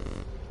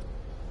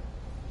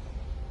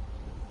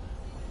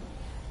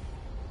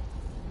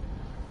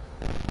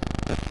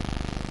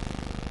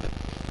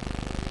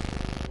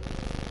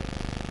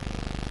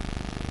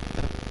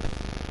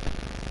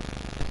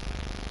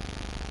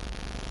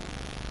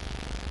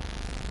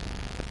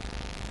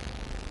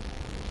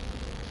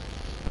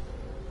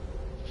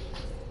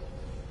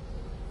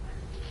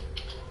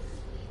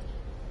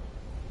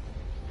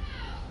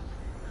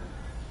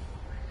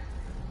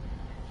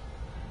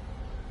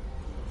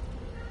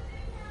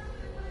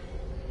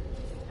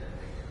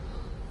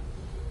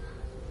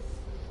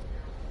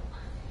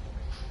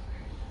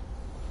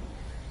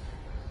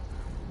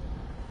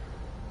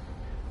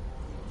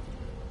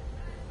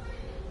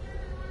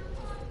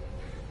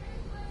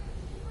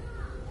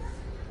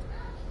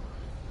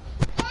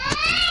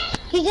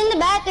 He's in the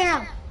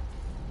bathroom.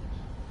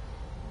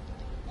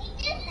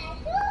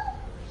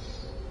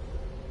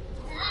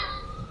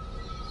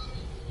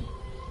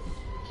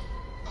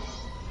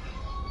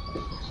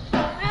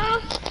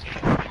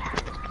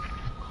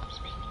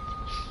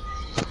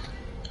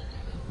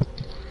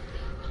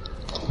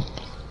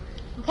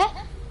 Okay.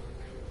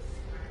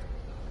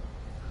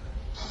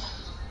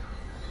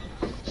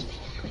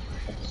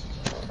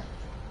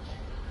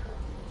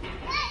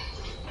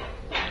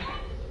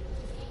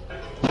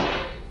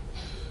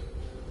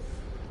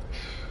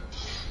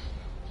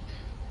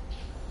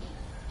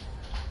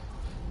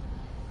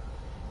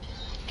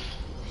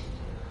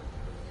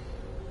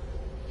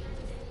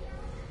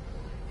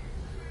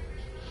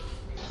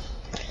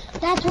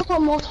 That's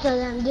what most of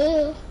them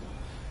do.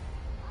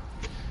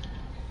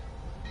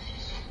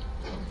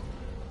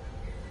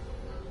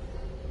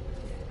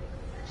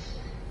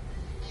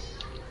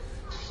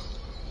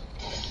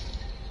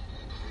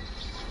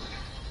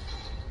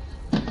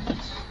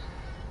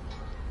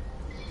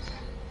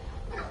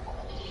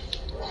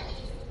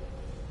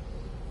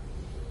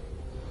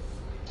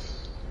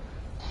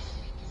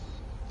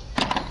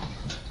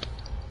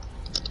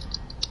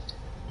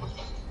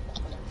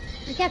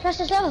 I can't press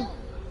this level.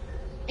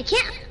 I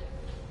can't.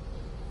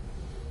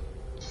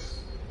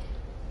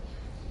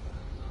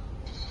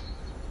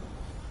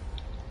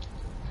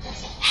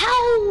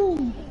 How?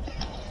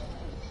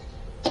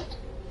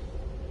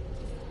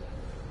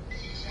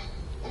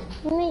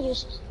 Let me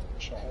just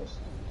try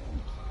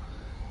something.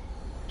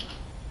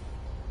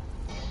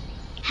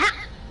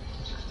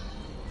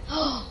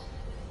 How?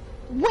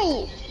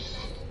 Wait.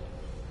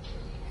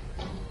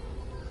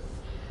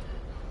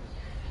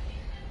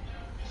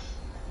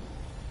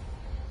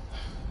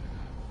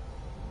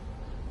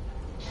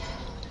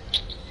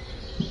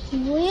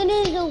 What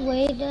is the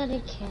way that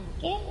it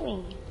can't get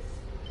me?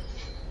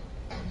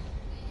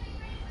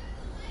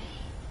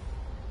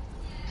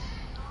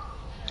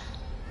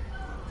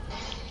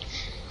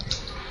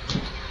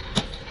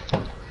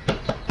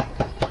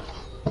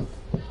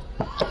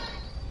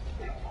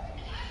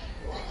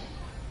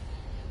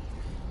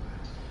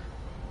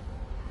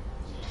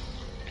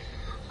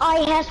 I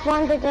have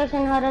one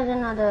protection harder than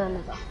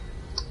another.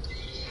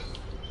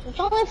 It's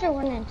only for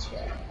 1 and 2.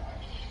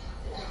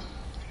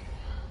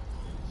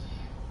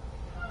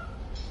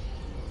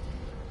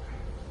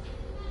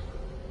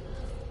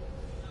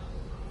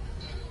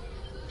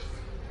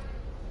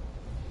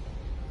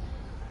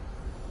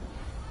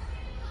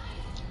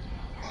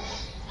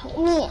 Help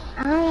me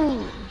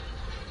out.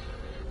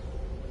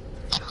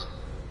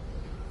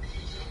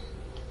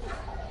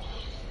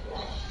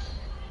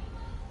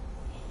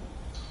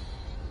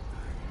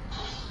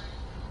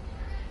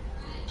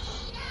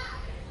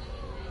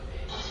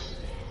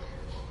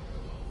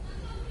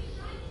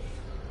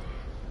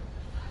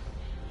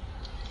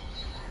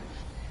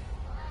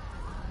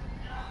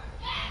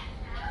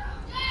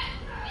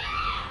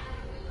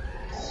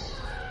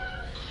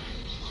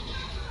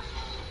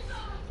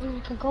 I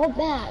can go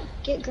back,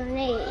 get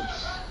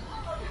grenades.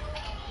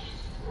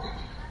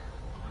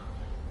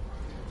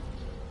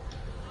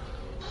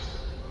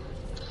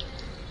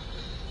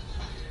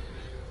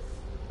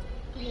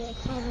 Like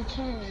for the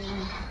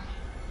turn.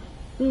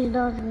 Use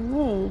those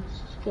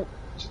grenades to get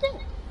stick.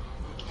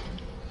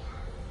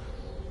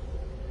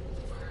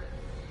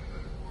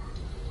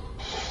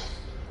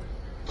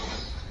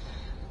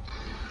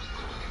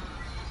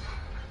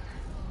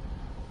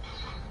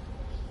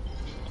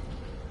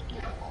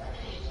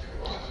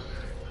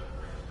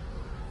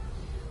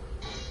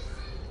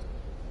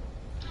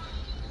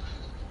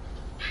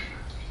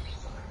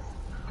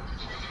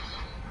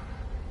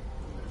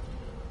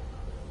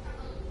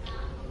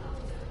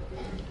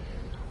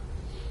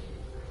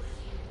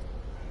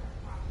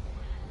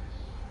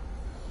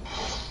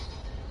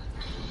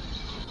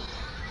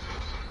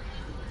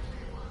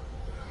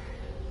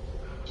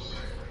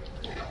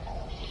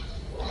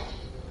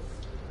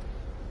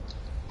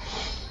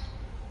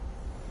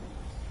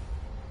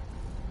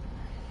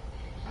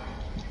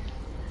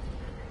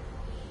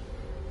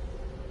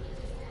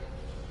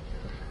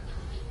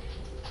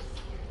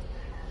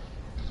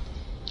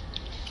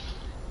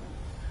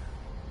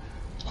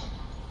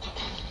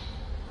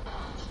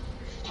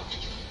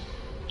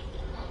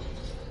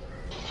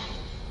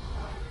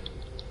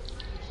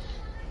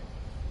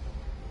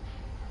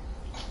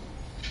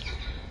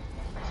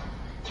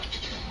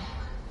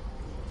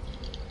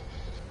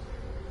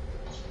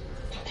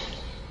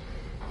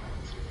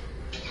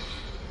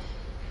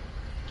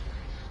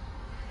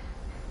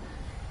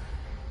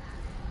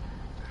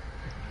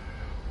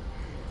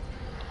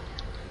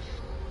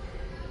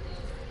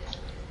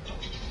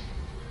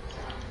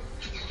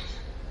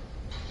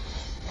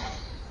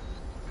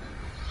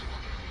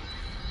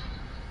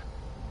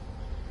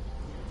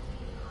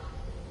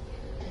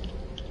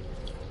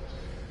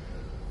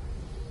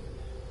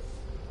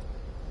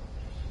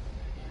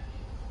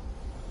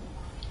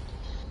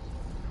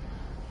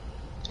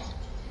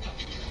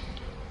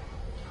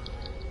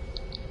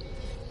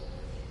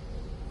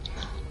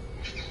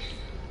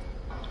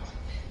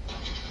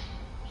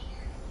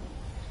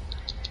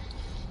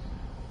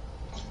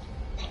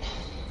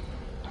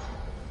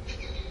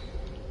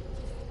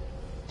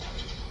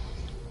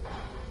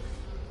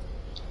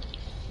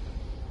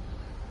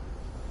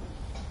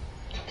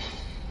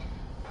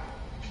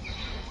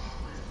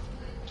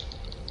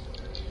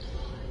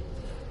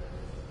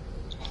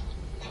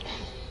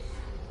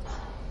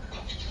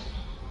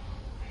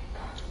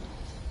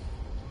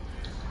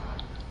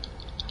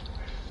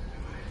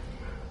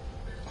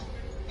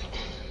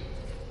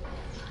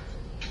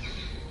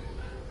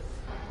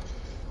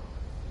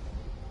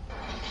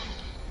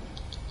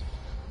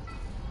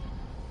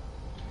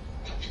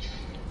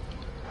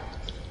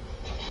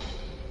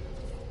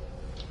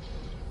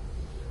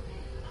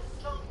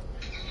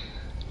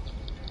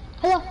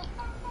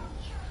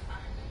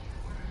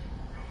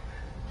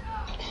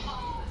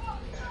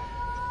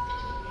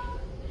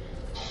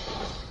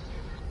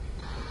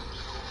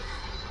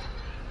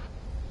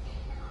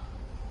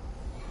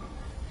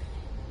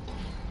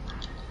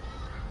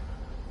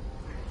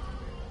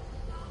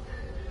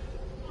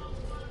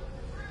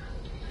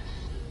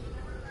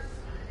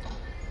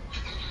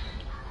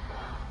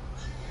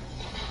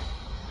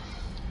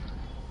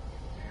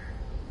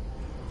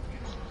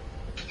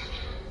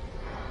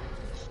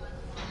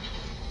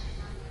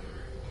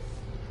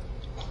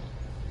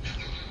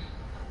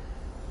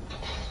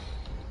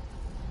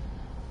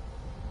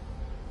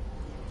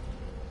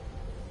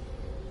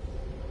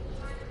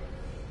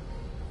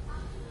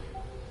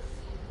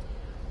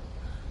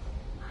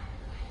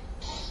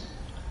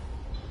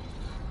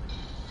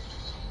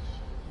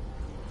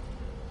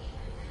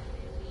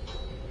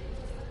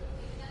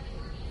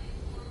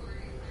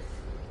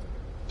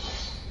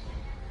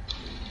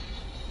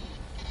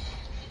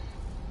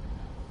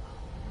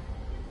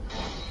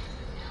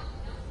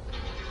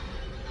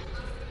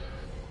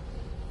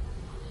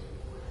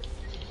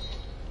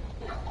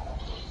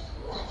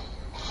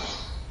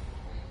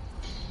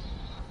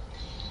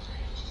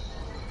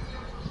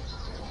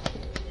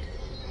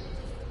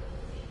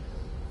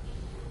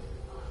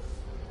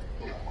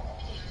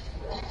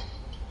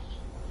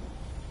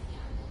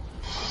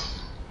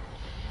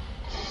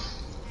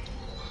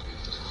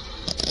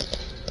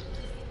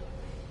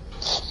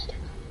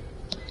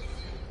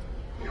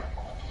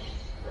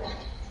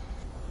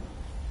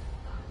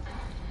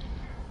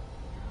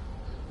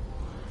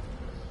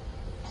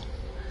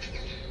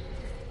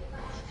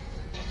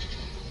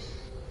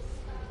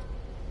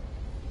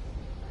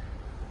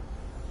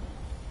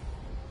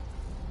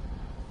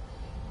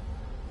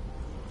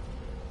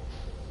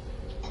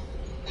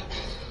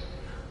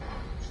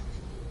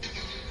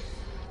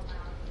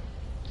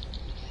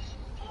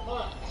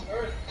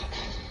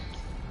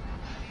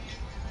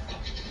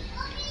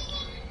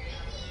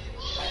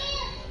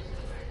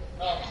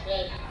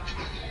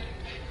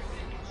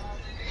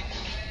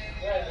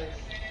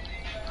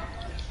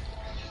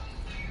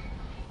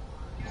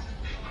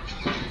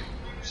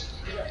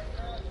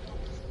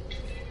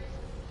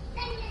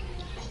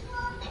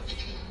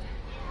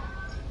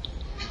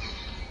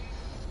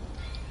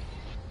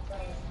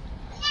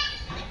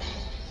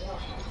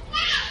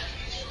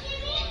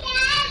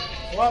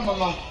 What,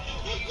 Mama?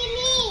 Look at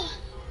me.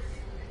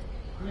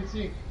 Let me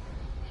see.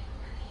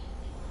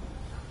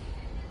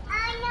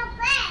 I'm no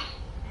bed.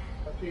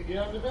 Okay, get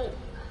on the bed.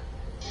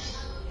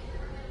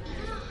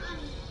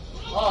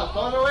 Oh,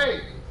 throw it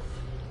away.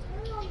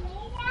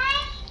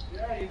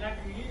 Yeah, you're not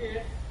gonna eat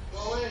it.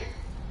 Throw it away.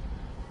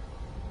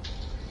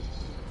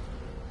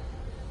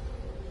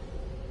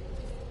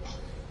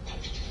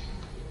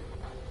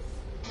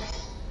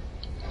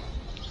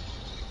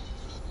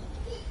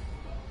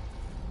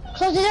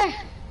 Close the door.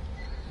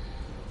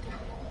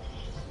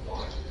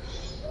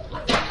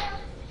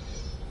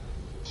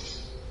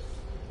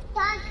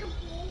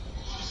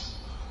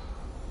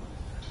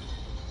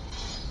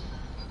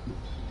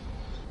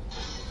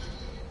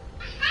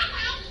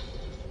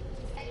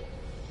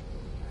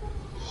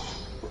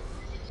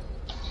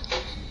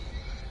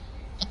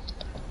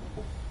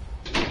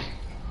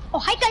 Oh,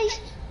 hi guys.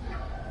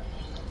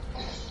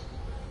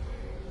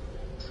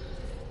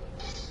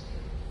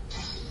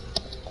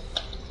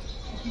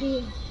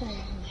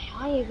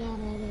 How you got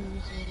all in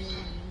this video?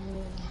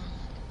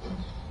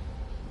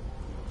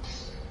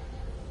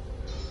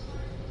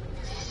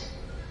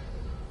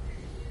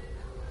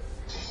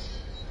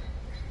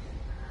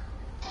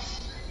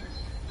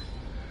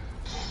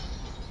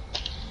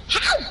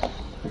 How?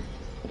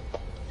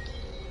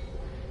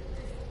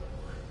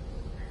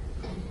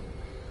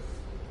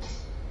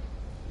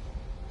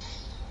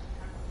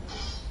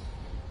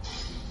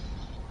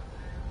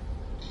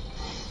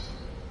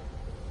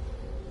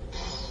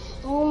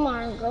 Oh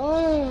my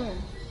god.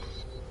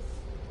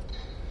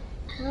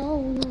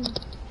 How?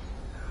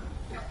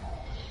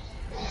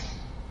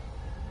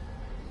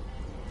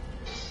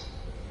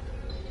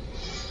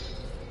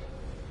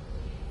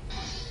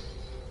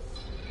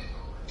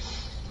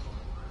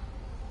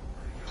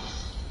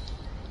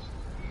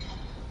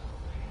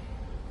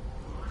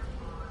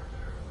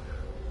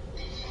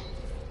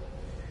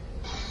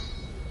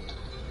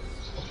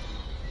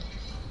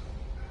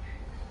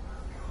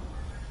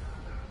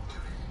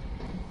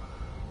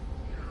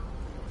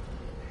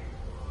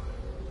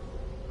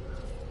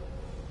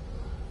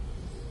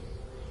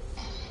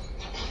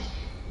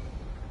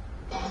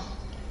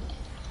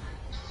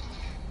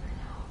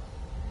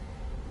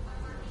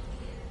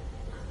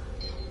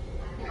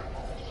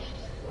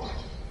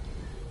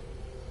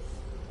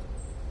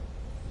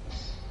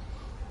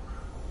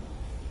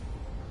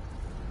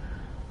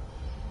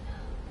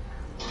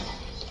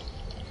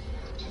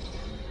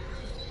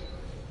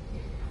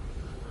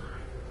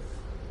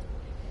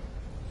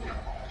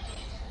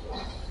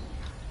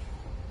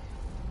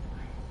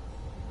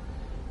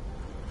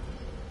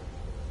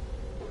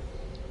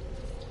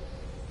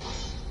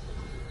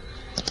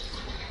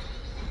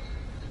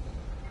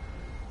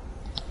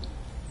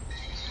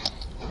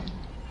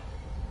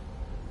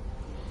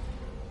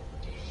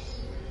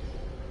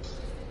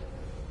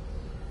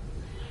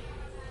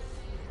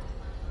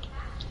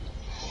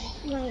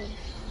 Nice.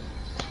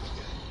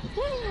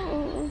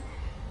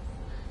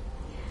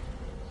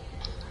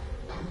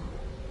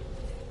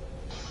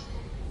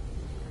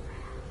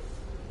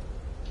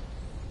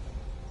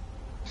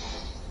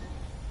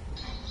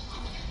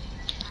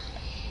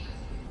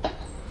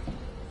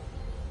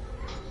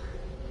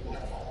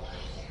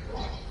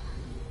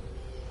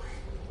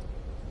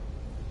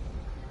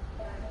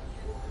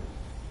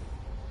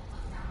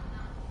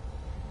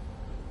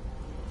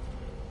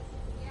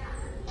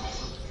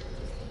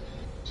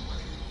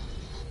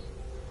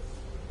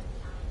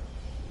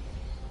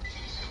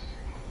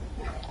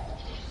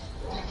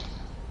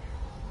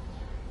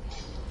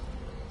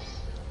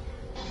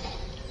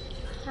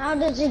 How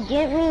does it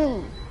get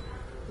me?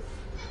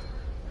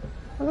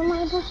 What am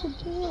I supposed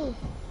to do?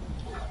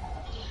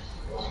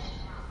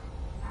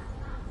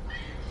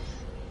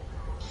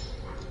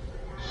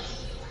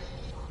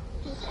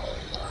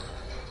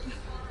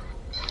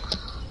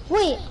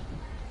 Wait.